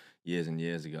record years and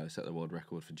years ago, set the world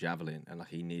record for javelin, and like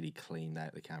he nearly cleaned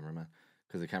out the cameraman.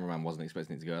 Because the cameraman wasn't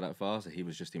expecting it to go that far, so he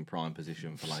was just in prime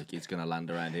position for like it's going to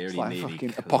land around here. It's and like he fucking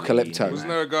apocalypto. Wasn't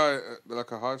there a guy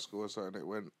like a high school or something that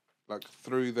went like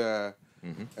through there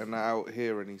and out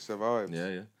here and he survived? Yeah,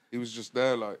 yeah. He was just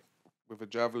there like with a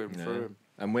javelin through him.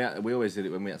 And we always did it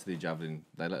when we had to do javelin.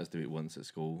 They let us do it once at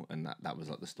school, and that was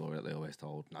like the story that they always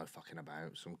told. No fucking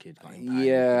about some kid got impaled.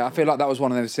 Yeah, I feel like that was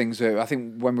one of those things where I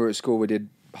think when we were at school we did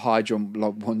high jump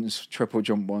like once, triple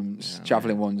jump once,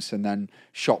 javelin once, and then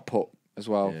shot put as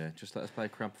well. Yeah, just let us play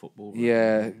crab football.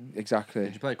 Yeah, exactly.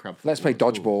 Did you play crab football? Let's play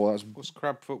dodgeball. What's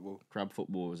crab football? Crab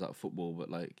football was like football,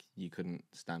 but like you couldn't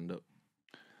stand up.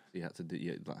 So you had to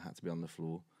had to be on the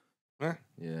floor. Yeah.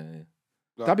 Yeah.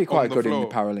 Like that'd be quite good floor. in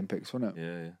the Paralympics, wouldn't it?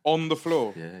 Yeah. On the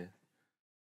floor. Yeah.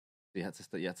 You had to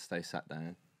stay sat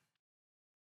down.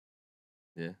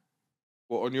 Yeah.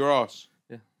 What, on your ass?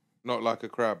 Yeah. Not like a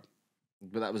crab.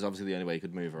 But that was obviously the only way you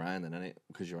could move around, then, innit?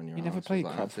 Because you're on your You arse. never played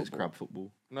like, crab It's football? crab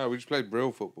football. No, we just played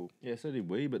real football. Yeah, so did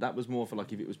we. But that was more for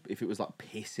like if it was like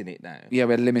pissing it down. Yeah,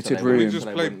 we had limited they room. We wouldn't- just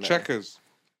they played wouldn't let checkers.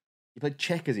 You played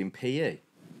checkers in PE.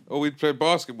 Or we'd play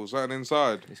basketball, something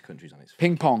inside. This country's on its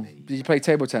Ping pong. fucking knees. Did you play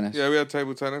table tennis? Yeah, we had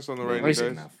table tennis on the rainy Where is it days.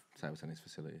 Didn't have table tennis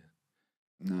facility.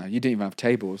 No, you didn't even have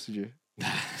tables, did you?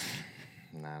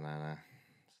 Nah.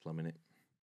 Slumming it.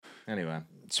 Anyway,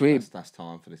 Sweet. that's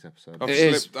time for this episode.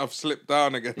 I've slipped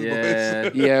down again, Yeah.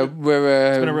 boys. Yeah, we're.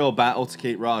 It's been a real battle to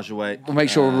keep Raj awake. We'll make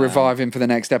sure we revive him for the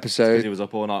next Because episode. he was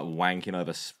up all night wanking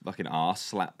over fucking arse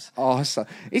slaps. Oh, so,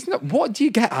 it's not. What do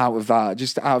you get out of that?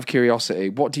 Just out of curiosity,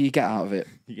 what do you get out of it?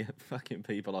 You get fucking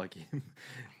people like him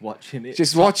watching it.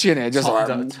 Just watching it, just top,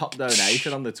 like top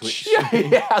donation on the Twitch.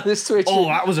 yeah, the Switch. Oh,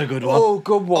 that was a good one. Oh,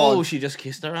 good one. Oh, she just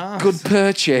kissed her ass. Good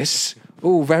purchase.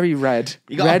 Oh, very red.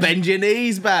 You got red. to bend your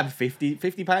knees, bab.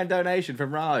 £50 donation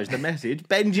from Raj. The message: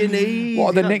 bend your knees.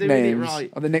 What are the You're not doing it nicknames?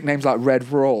 right. Are the nicknames like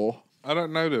Red Raw? I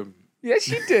don't know them. Yes,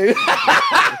 you do.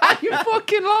 You're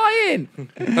fucking lying.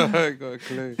 I ain't got a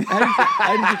clue.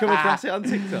 How did you come across it on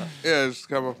TikTok? Yeah, it's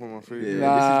come up on my feed.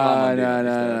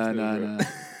 Yeah.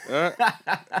 No.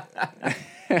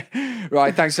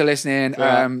 Right, thanks for listening.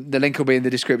 The link will be in the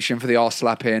description for the arse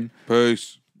slapping.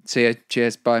 Peace. See ya.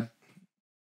 Cheers. Bye.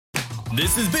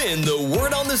 This has been the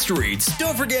Word on the Streets.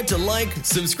 Don't forget to like,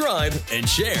 subscribe, and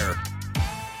share.